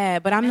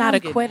bad, but I'm Man, not I'm a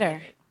getting quitter.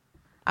 at it.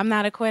 I'm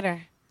not a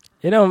quitter.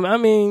 I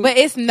mean, But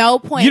it's no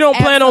point. you don't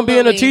plan on being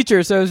a Absolutely.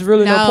 teacher, so it's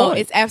really no No, point.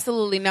 it's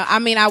absolutely no. I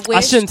mean, I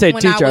wish shouldn't say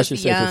when teacher, I I was should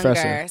say younger,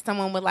 professor.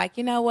 someone would like,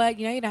 you know what,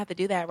 you don't have to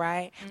do that,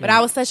 right? But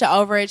I was such an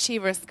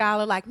overachiever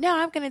scholar, like, no,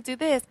 I'm going to do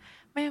this.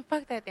 Man,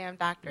 fuck that damn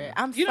doctorate.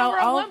 I'm You so don't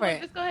wrote one over book.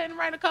 it. Just go ahead and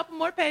write a couple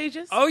more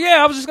pages. Oh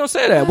yeah, I was just gonna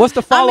say that. What's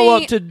the follow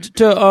up to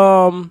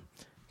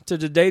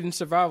the dating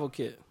survival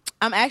kit?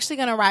 I'm actually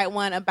going to write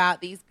one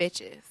about these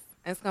bitches.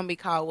 It's going to be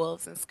called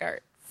Wolves and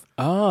Skirts.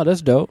 Oh,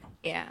 that's dope.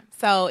 Yeah.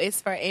 So it's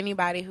for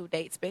anybody who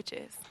dates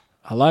bitches.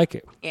 I like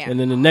it. Yeah. And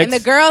then the next,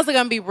 And the girls are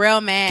going to be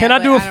real mad. can I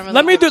but do? don't really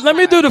Let me want do. Let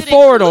me do the Is it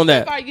forward on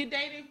exclusive? that. Are you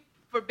dating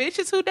for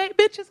bitches who date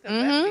bitches? 'Cause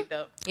that'd be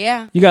dope.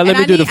 Yeah. You gotta let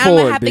And me do the I'm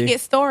forward, gonna have B. to get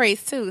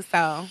stories too.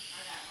 So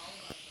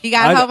you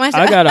got a whole bunch.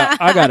 I got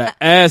a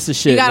ass of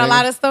shit. You got a nigga.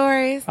 lot of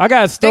stories. I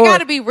got They stories. got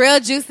to be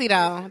real juicy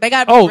though. They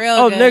got to be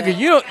real good. nigga,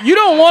 you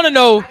don't want to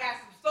know.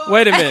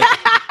 Wait a minute.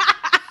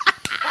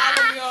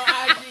 Follow me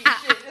on IG.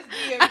 Shit, just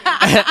DM me.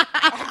 I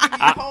give you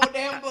the whole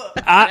damn book.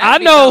 I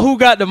know who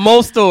got the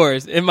most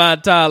stories in my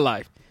entire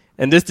life,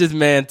 and this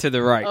man to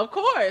the right. Of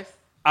course.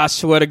 I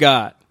swear to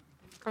God.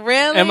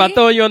 Really? Am I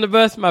throwing you on the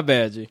bus? My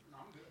bad, G.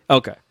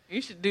 Okay.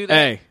 You should do that.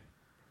 Hey,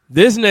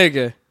 this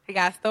nigga. He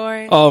got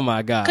stories. Oh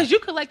my God. Because you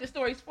collected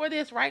stories for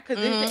this, right?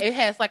 Because it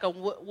has like a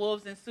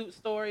wolves in suit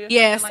story. Or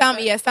Yeah,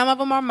 something like that. some of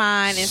them are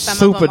mine, and some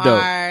Super of them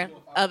dope. are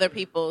other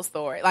people's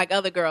stories, like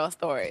other girls'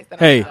 stories.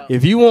 that I Hey, know.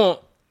 if you want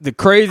the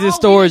craziest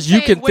Oh, stories we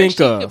you didn't can say where think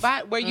she of, could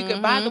buy, where you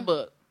can buy the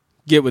book.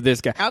 get with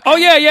this guy. Okay. Oh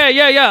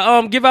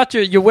yeah. Give out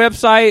your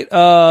website,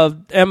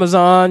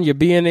 Amazon, your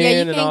BNN, Yeah,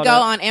 you and can all go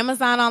that. on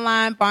Amazon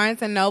online,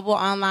 Barnes and Noble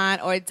online,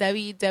 or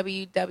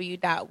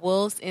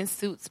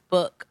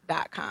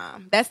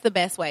www.wolvesandsuitsbook.com. That's the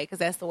best way because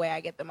that's the way I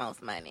get the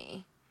most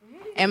money.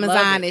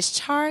 Amazon is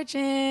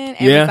charging.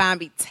 Amazon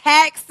be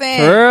taxing.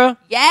 For real?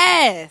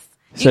 Yes.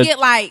 So- You get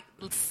like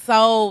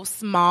so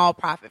small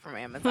profit from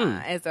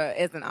Amazon as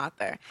an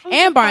author.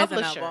 And Barnes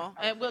and Publisher. Noble.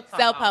 And we'll talk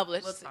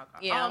Self-published. We'll talk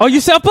about Yeah. Oh, you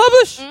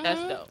self-publish?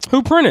 That's dope.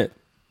 Who printed?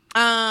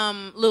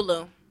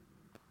 Lulu.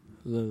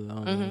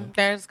 Mm-hmm.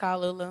 Theirs is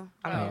called Lulu.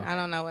 I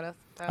don't know what else.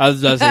 I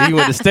was just saying, he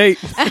went to state.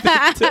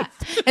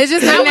 It's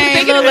just her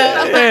name, Lulu.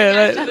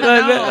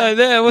 like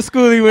that. What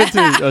school he went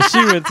to? Or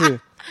she went to?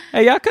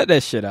 Hey, y'all cut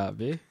that shit out,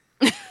 B.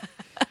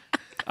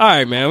 All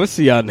right, man. We'll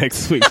see y'all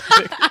next week.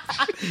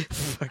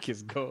 Fuck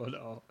is going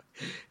on?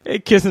 They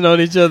kissing on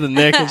each other's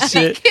neck and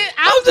shit.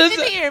 I'm just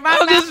here.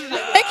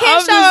 They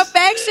can't show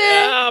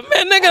affection.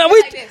 Man, nigga,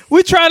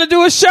 we trying to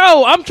do a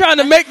show. I'm trying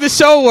to make the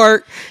show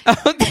work.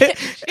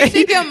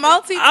 She can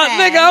multitask.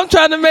 Nigga, I'm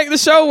trying to make the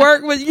show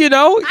work, but you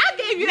know. I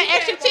gave you the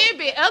extra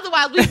tidbit.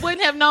 Otherwise, we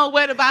wouldn't have known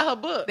where to buy her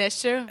book. That's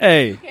true.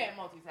 Hey,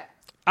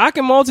 I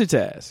can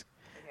multitask.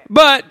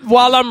 But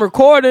while I'm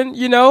recording,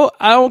 you know,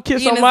 I don't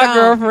kiss on my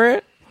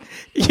girlfriend.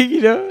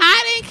 You know,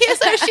 I didn't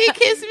kiss her. She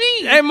kissed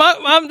me. hey,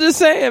 I'm just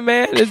saying,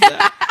 man.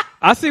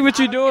 I see what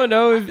you're doing,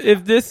 though.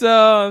 If this,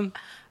 I'm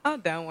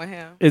done with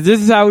him. if this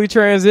is how we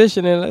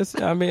transition, and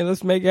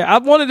let's make it. I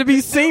want it to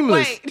be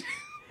seamless. Wait.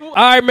 All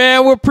right,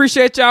 man. We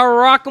appreciate y'all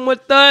rocking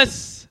with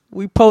us.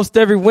 We post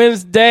every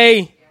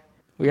Wednesday.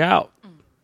 We out.